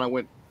draft. It kind of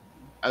went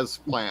as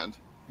planned.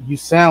 You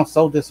sound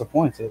so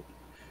disappointed.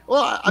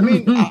 Well, I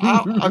mean,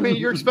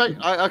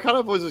 I kind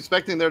of was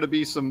expecting there to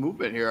be some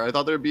movement here. I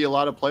thought there'd be a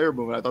lot of player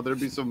movement. I thought there'd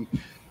be some,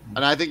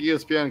 and I think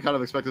ESPN kind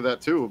of expected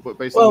that too. But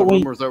based on the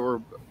rumors that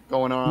were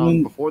going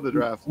on before the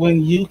draft,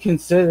 when you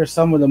consider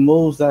some of the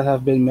moves that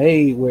have been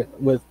made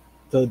with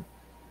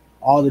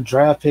all the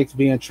draft picks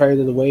being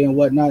traded away and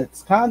whatnot,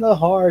 it's kind of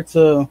hard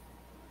to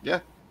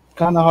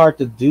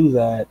do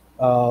that.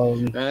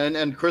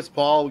 And Chris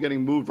Paul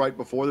getting moved right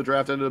before the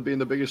draft ended up being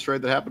the biggest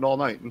trade that happened all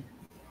night.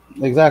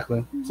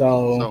 Exactly.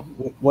 So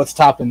what's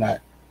topping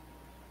that?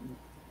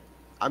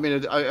 I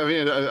mean,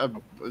 a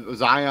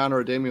Zion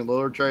or a Damian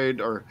Lillard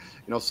trade, or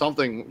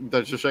something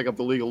that should shake up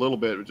the league a little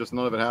bit. Just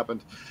none of it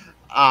happened.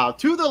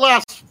 To the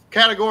last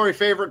category,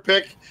 favorite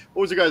pick.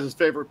 What was your guys'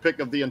 favorite pick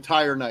of the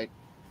entire night?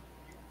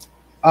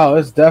 Oh,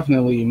 it's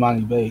definitely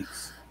Monty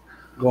Bates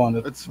going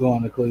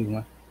to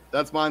Cleveland.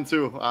 That's mine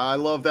too. I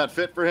love that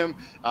fit for him.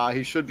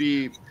 He should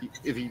be,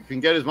 if he can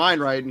get his mind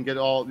right and get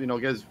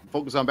get his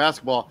focus on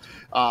basketball.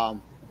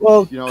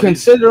 Well,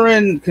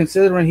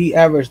 considering he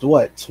averaged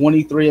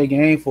 23 a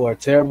game for a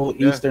terrible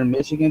Eastern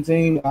Michigan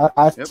team,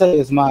 I say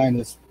his mind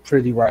is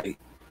pretty right.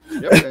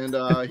 Yep,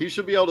 and he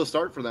should be able to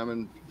start for them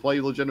and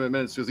play legitimate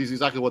minutes because he's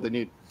exactly what they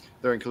need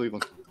there in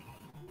Cleveland.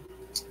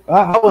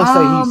 I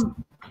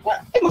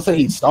would say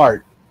he'd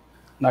start.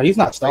 No, he's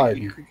not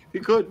starting. He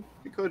could.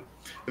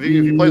 If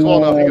he plays well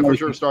enough, he can for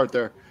sure start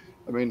there.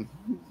 I mean,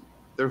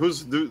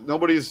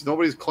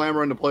 nobody's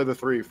clamoring to play the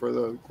 3 for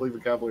the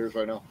Cleveland Cavaliers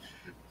right now.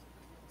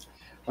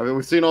 I mean,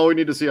 we've seen all we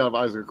need to see out of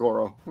Isaac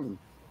Okoro,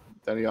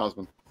 Danny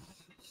Osmond.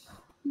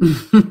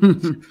 If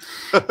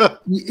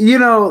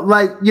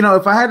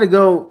I had to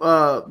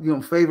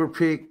go, favorite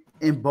pick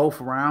in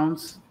both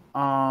rounds,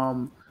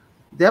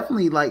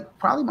 definitely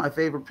probably my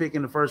favorite pick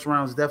in the first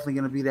round is definitely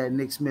going to be that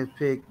Nick Smith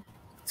pick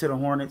to the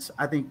Hornets.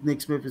 I think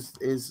Nick Smith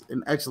is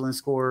an excellent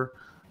scorer.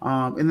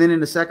 And then in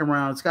the second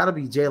round, it's got to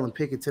be Jalen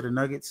Pickett to the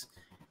Nuggets.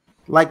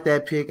 Like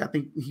that pick, I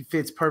think he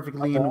fits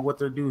perfectly into what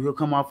they're doing. He'll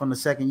come off on the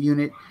second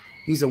unit.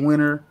 He's a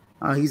winner.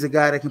 He's a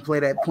guy that can play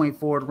that point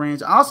forward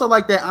range. I also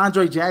like that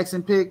Andre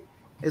Jackson pick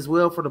as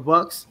well for the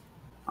Bucks.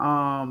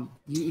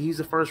 He's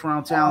a first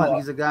round talent.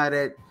 He's a guy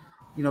that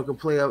can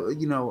play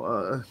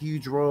a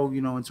huge role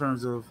in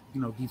terms of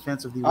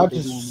defensively what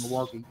they do in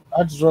Milwaukee.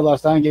 I just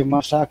realized I didn't give my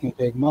shocking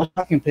pick. My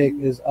shocking pick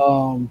is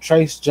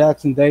Trace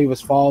Jackson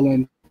Davis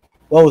falling.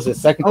 What was it?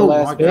 Second to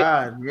last pick.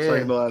 God, yeah.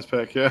 Second to last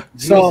pick, yeah.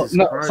 So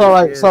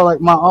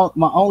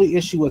my only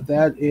issue with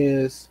that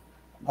is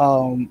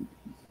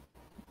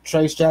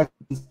Trace Jackson,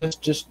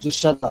 just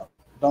shut up.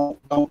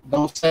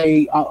 Don't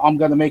say I'm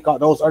gonna make all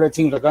those other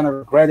teams are gonna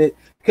regret it,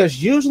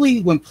 because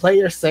usually when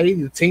players say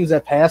the teams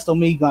that passed on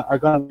me are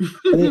gonna regret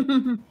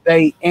it,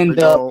 they end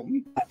up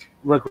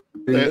regretting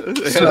it.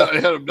 They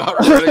end up not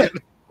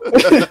regretting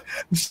it.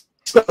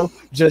 So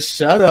just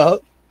shut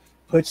up,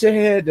 put your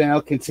head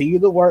down, continue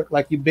to work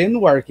like you've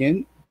been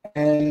working,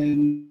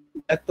 and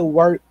let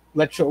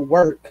your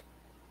work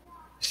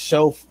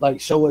show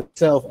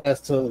itself as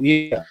to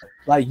you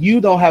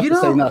don't have to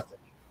say nothing.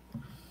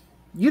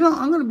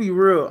 I'm gonna be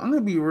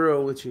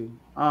real with you.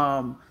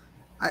 I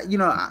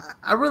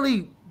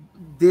really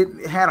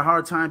had a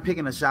hard time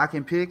picking a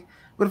shocking pick.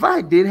 But if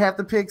I did have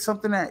to pick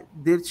something that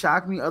did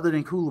shock me other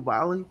than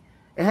Koulibaly,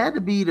 it had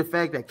to be the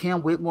fact that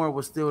Cam Whitmore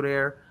was still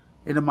there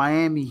and the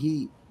Miami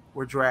Heat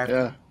were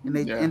drafting. And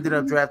they ended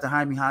up drafting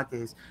Jaime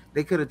Jaquez.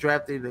 They could have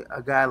drafted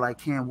a guy like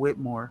Cam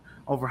Whitmore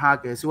over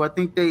Jaquez, who I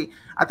think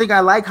I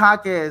like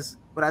Jaquez,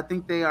 but I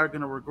think they are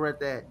going to regret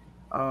that.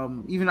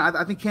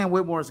 I think Cam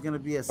Whitmore is going to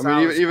be a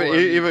solid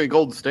even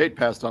Golden State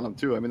passed on him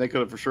too. I mean, they could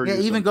have for sure. Yeah,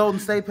 even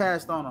Golden State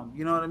passed on him.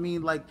 You know what I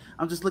mean? Like,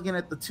 I'm just looking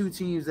at the 2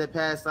 teams that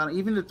passed on,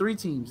 even the 3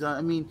 teams.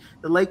 I mean,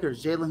 the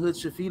Lakers, Jalen Hood,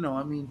 Shafino.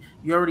 I mean,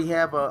 you already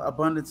have an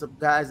abundance of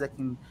guys that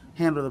can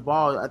handle the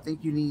ball. I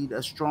think you need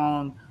a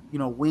strong,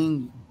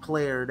 wing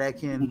player that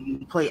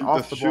can play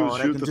off the ball,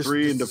 that can just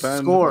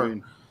defend, score. I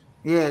mean,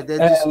 that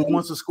just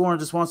wants to score and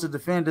just wants to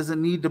defend.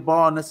 Doesn't need the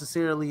ball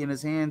necessarily in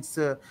his hands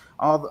to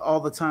all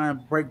the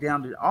time break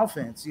down the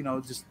offense.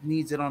 Just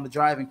needs it on the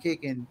drive and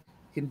kick and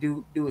can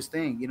do his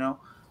thing.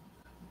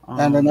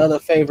 And another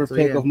favorite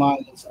pick of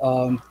mine is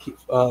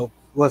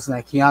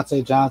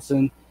Keontae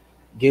Johnson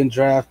getting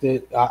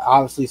drafted.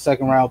 Obviously,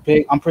 2nd round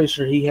pick. I'm pretty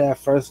sure he had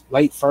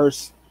late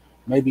first,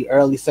 maybe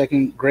early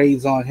 2nd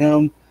grades on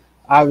him.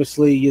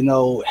 Obviously,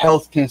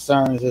 health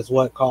concerns is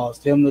what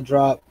caused him to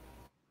drop.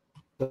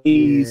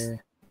 He's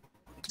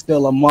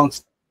still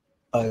amongst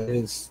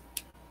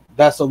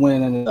that's a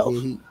win in itself.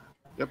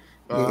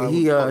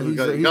 He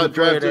got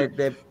drafted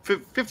that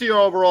 50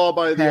 overall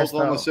by the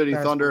Oklahoma City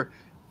Thunder.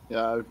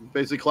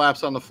 Basically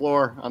collapsed on the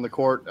floor on the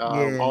court.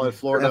 All at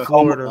Florida.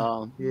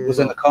 Was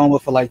in a coma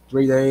for like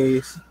 3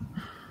 days.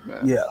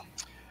 Yeah.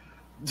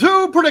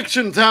 2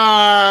 prediction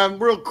time,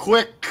 real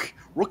quick.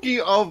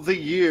 Rookie of the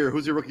year.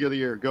 Who's your rookie of the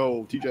year?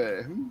 Go,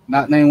 TJ.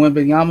 Not named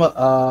Wembanyama.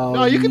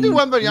 No, you can do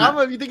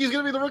Wembanyama if you think he's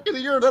going to be the rookie of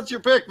the year. That's your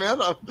pick, man.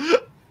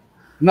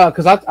 No,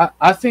 because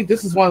I think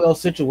this is one of those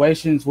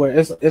situations where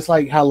it's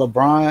like how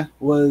LeBron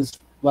was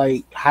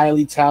like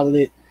highly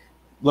talented.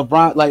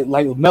 LeBron, like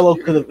Melo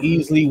could have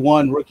easily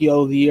won rookie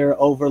of the year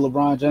over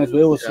LeBron James, but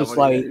it was just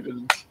like,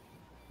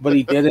 but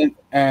he didn't,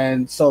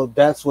 and so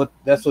that's what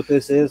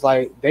this is.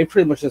 Like they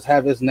pretty much just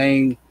have his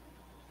name,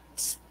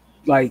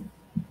 like,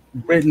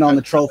 written on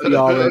the trophy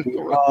already.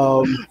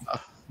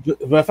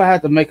 But if I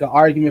had to make an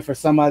argument for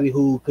somebody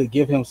who could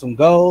give him some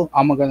gold,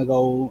 I'm gonna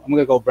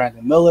go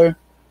Brandon Miller.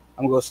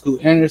 I'm gonna go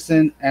Scoot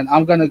Henderson, and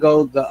I'm gonna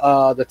go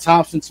the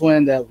Thompson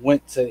twin that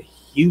went to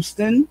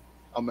Houston.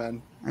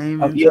 Amen.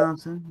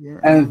 Thompson. Yeah.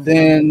 And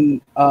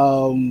then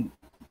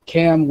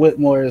Cam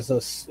Whitmore is a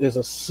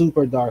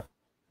super dark.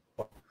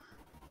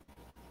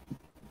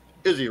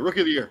 Is he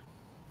rookie of the year?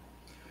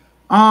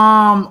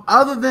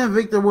 Other than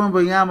Victor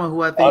Wembanyama,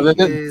 who I think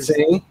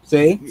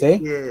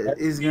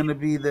is going to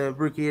be the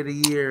rookie of the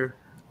year,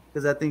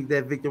 because I think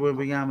that Victor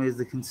Wembanyama is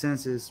the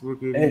consensus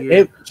rookie of the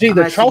year.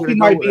 The trophy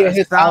might be at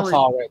his house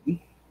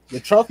already. The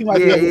trophy might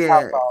be at his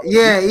house already.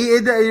 Yeah,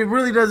 it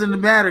really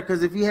doesn't matter,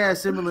 because if he has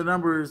similar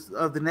numbers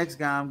of the next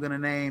guy I'm going to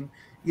name,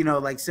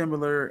 like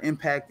similar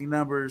impacting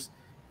numbers,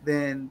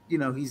 then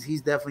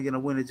he's definitely going to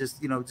win it just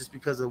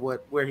because of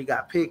where he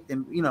got picked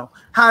and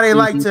how they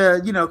like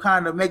to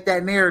kind of make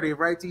that narrative,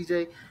 right,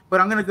 TJ? But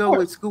I'm going to go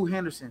with Scoot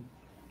Henderson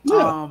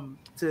to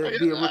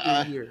be a rookie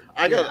of the year.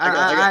 I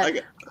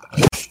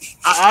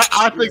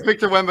think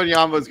Victor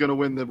Wembanyama is going to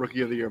win the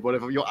rookie of the year. But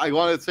if I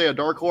want to say a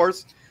dark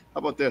horse, how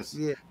about this?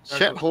 Yeah,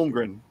 Chet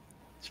Holmgren.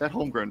 Chet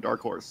Holmgren,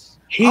 dark horse.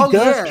 He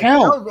does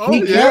count.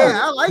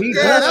 I like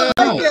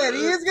that.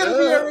 He is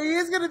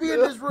gonna be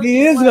in this rookie.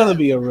 He is gonna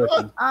be a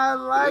rookie. I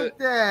like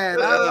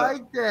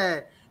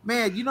that.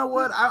 Man, you know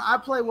what? I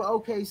play with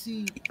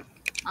OKC.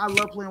 I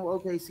love playing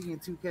with OKC in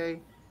 2K,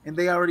 and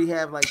they already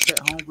have like Chet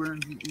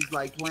Holmgren. He's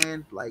like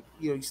playing, like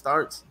he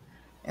starts,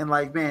 and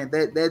like man,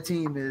 that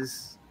team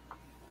is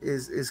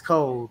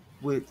cold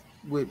with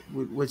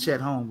Chet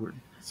Holmgren.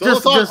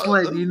 So just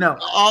letting you know.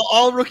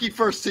 All rookie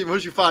first team.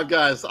 Who's your 5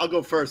 guys? I'll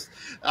go first.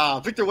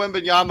 Victor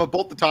Wembanyama,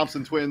 both the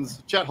Thompson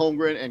twins, Chet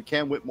Holmgren, and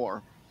Cam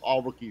Whitmore.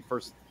 All rookie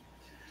first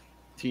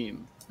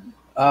team.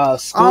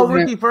 All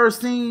rookie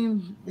first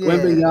team. Yeah.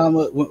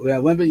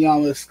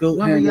 Wembanyama, Scoot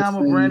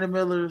Henderson. Brandon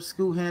Miller,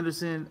 Scoot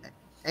Henderson,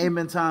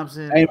 Amen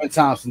Thompson.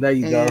 There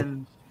you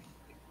go.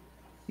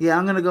 Yeah,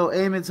 I'm gonna go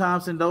Amen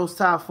Thompson. Those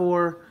top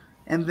 4,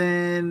 and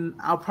then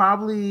I'll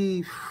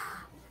probably,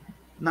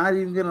 not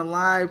even gonna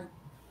lie,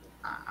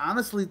 I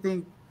honestly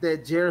think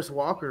that Jarris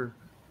Walker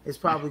is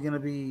probably going to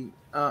be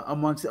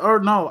amongst – or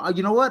no,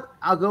 you know what?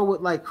 I'll go with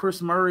like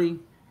Chris Murray.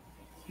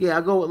 Yeah,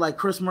 I'll go with like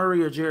Chris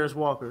Murray or Jarris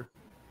Walker,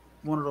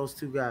 one of those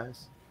 2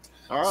 guys.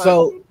 All right.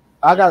 So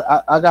I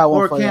got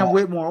one for Cam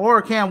Whitmore.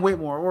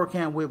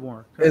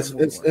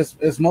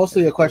 It's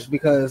mostly a question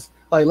because,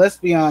 like, let's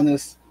be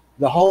honest,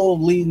 the whole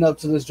leading up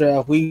to this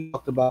draft, we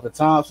talked about the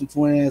Thompson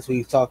twins,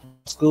 we talked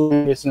about Scoot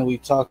Henderson, we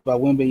talked about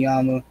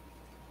Wembanyama.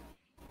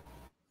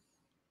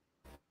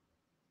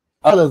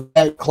 Out of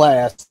that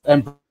class,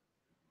 and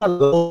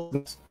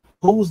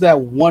who's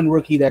that one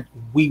rookie that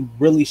we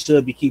really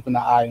should be keeping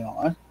an eye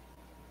on?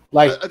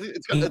 Like, I think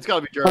it's got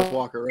to be Jarris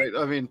Walker, right?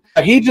 I mean,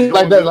 he just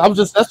like that.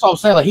 That's what I'm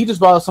saying. Like, he just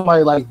brought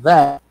somebody like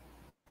that.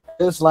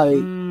 It's like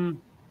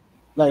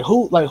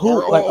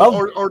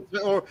Or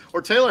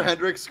Taylor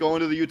Hendricks going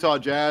to the Utah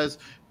Jazz.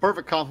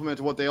 Perfect complement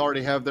to what they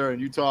already have there in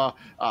Utah.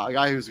 A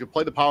guy who's going to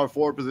play the power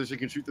forward position,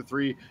 can shoot the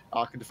three,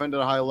 can defend at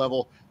a high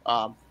level.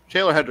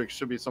 Taylor Hendricks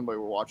should be somebody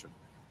we're watching.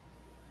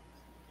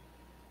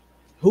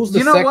 Who's the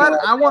you know second what?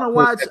 round I want to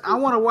pick?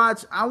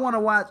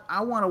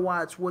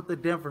 watch what the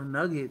Denver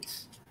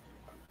Nuggets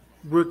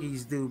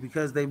rookies do,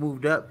 because they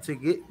moved up to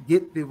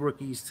get the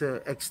rookies to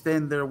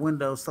extend their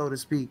window, so to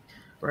speak.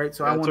 Right.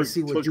 So I want to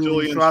see what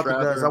Julian Strawther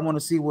does. I want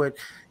to see what,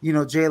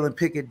 Jalen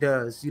Pickett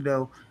does,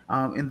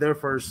 in their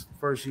first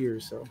year.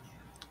 So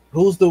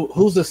who's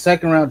the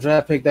second round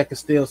draft pick that could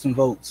steal some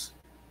votes?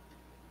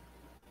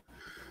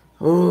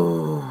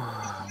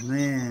 Oh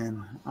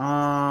man.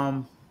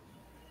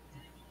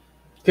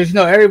 Because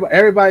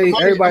everybody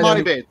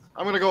Monty Bates.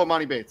 I'm gonna go with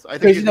Monty Bates. I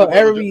think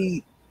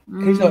everybody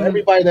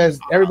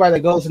that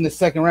goes in the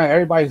second round,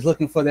 everybody's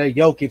looking for their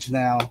Jokic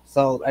now.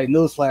 So,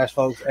 newsflash,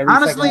 folks.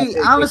 Honestly,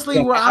 I'm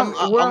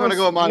gonna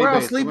go with Monty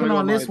Bates. Sleeping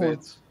on this one.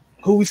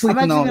 Who we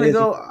sleeping on?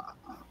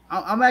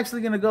 I'm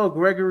actually gonna go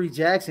Gregory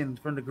Jackson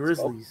from the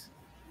Grizzlies.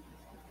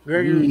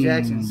 Gregory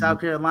Jackson, South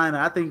Carolina.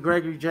 I think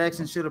Gregory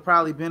Jackson should have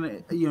probably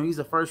been, he's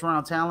a first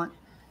round talent,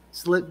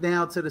 slipped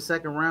down to the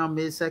second round,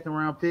 mid-second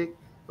round pick.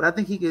 But I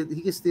think he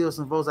could steal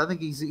some votes. I think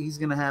he's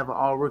gonna have an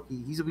all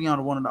rookie. He's gonna be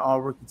on one of the all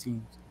rookie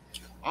teams.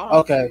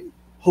 Okay.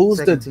 Who's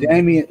the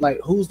Damian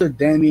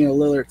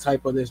Lillard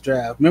type of this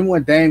draft? Remember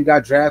when Dame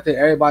got drafted?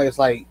 Everybody was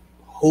like,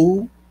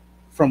 who?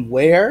 From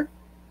where?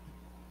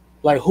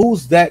 Like,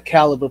 who's that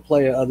caliber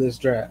player of this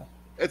draft?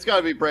 It's got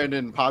to be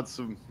Brandon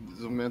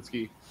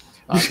Podziemski.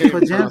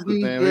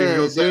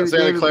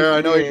 Santa Clara.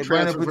 I know he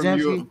transferred from I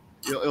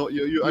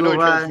know he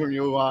transferred from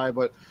UI,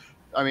 but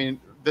I mean,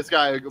 this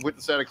guy with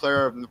the Santa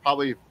Clara,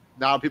 probably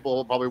now people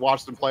will probably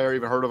watched him play or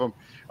even heard of him,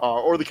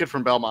 or the kid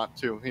from Belmont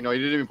too. He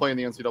didn't even play in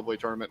the NCAA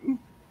tournament.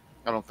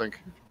 I don't think.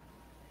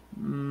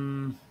 I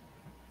don't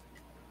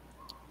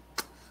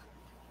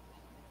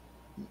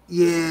know.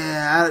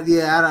 Yeah,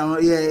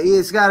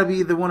 it's got to be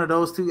either one of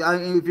those two.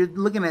 If you're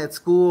looking at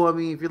school,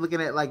 if you're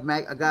looking at like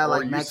a guy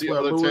like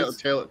Maxwell Lewis,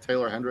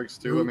 Taylor Hendricks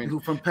too. Who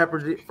from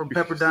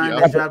Pepperdine,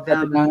 they dropped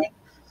down.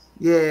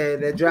 Yeah,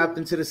 they dropped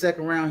into the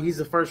second round. He's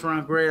a first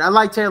round grade. I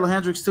like Taylor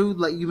Hendricks too.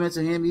 Like you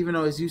mentioned him, even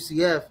though it's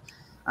UCF.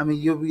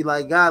 You'll be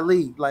like,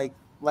 golly, like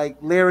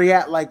Larry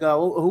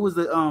who was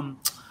the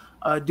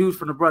dude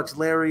from the Bucks?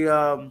 Larry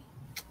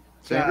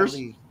Sanders.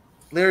 Golly.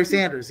 Larry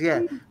Sanders,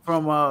 yeah,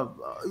 from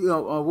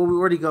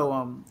where'd he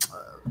go?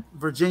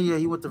 Virginia.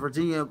 He went to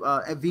Virginia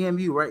at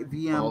VMU, right?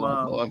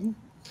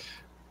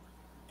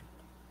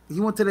 He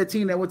went to that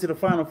team that went to the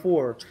Final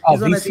Four.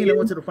 He's on that team that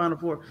went to the Final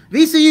Four.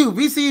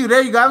 VCU.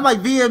 There you go. I'm like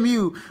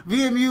VMU,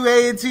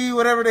 A&T,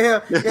 whatever the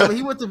hell. Yeah, but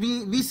he went to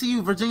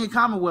VCU, Virginia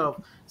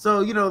Commonwealth. So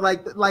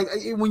like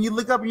when you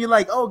look up and you're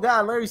like, oh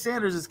God, Larry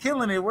Sanders is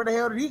killing it. Where the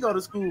hell did he go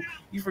to school?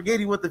 You forget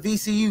he went to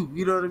VCU.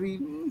 You know what I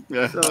mean?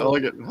 Yeah, so, I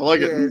like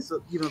it.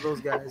 So those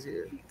guys.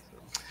 Yeah.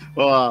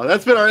 Well,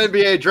 that's been our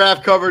NBA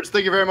draft coverage.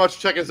 Thank you very much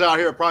for checking us out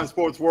here at Prime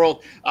Sports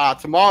World.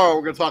 Tomorrow,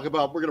 we're going to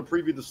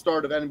preview the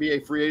start of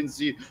NBA free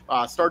agency.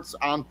 Starts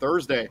on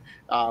Thursday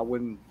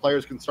when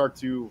players can start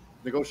to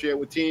negotiate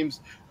with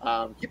teams.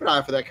 Keep an eye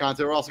out for that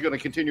content. We're also going to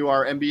continue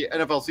our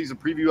NFL season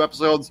preview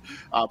episodes.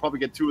 Probably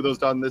get 2 of those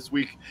done this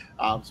week.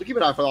 So keep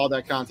an eye for all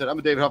that content. I'm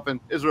David Huffman,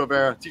 Israel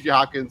Vera, TJ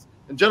Hopkins,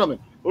 and gentlemen,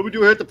 what we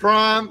do here at the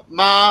Prime,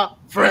 my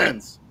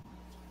friends.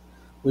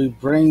 We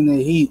bring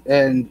the heat,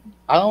 and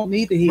I don't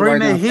need the heat. Bring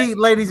the heat,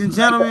 ladies and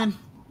gentlemen.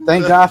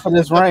 Thank God for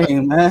this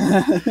rain,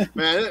 man.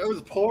 Man, it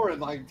was pouring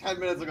like 10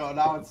 minutes ago.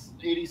 Now it's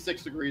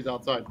 86 degrees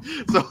outside.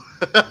 So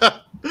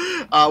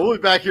we'll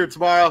be back here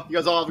tomorrow. You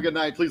guys all have a good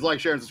night. Please like,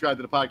 share, and subscribe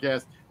to the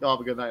podcast. Y'all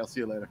have a good night. I'll see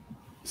you later.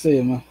 See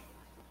you, man.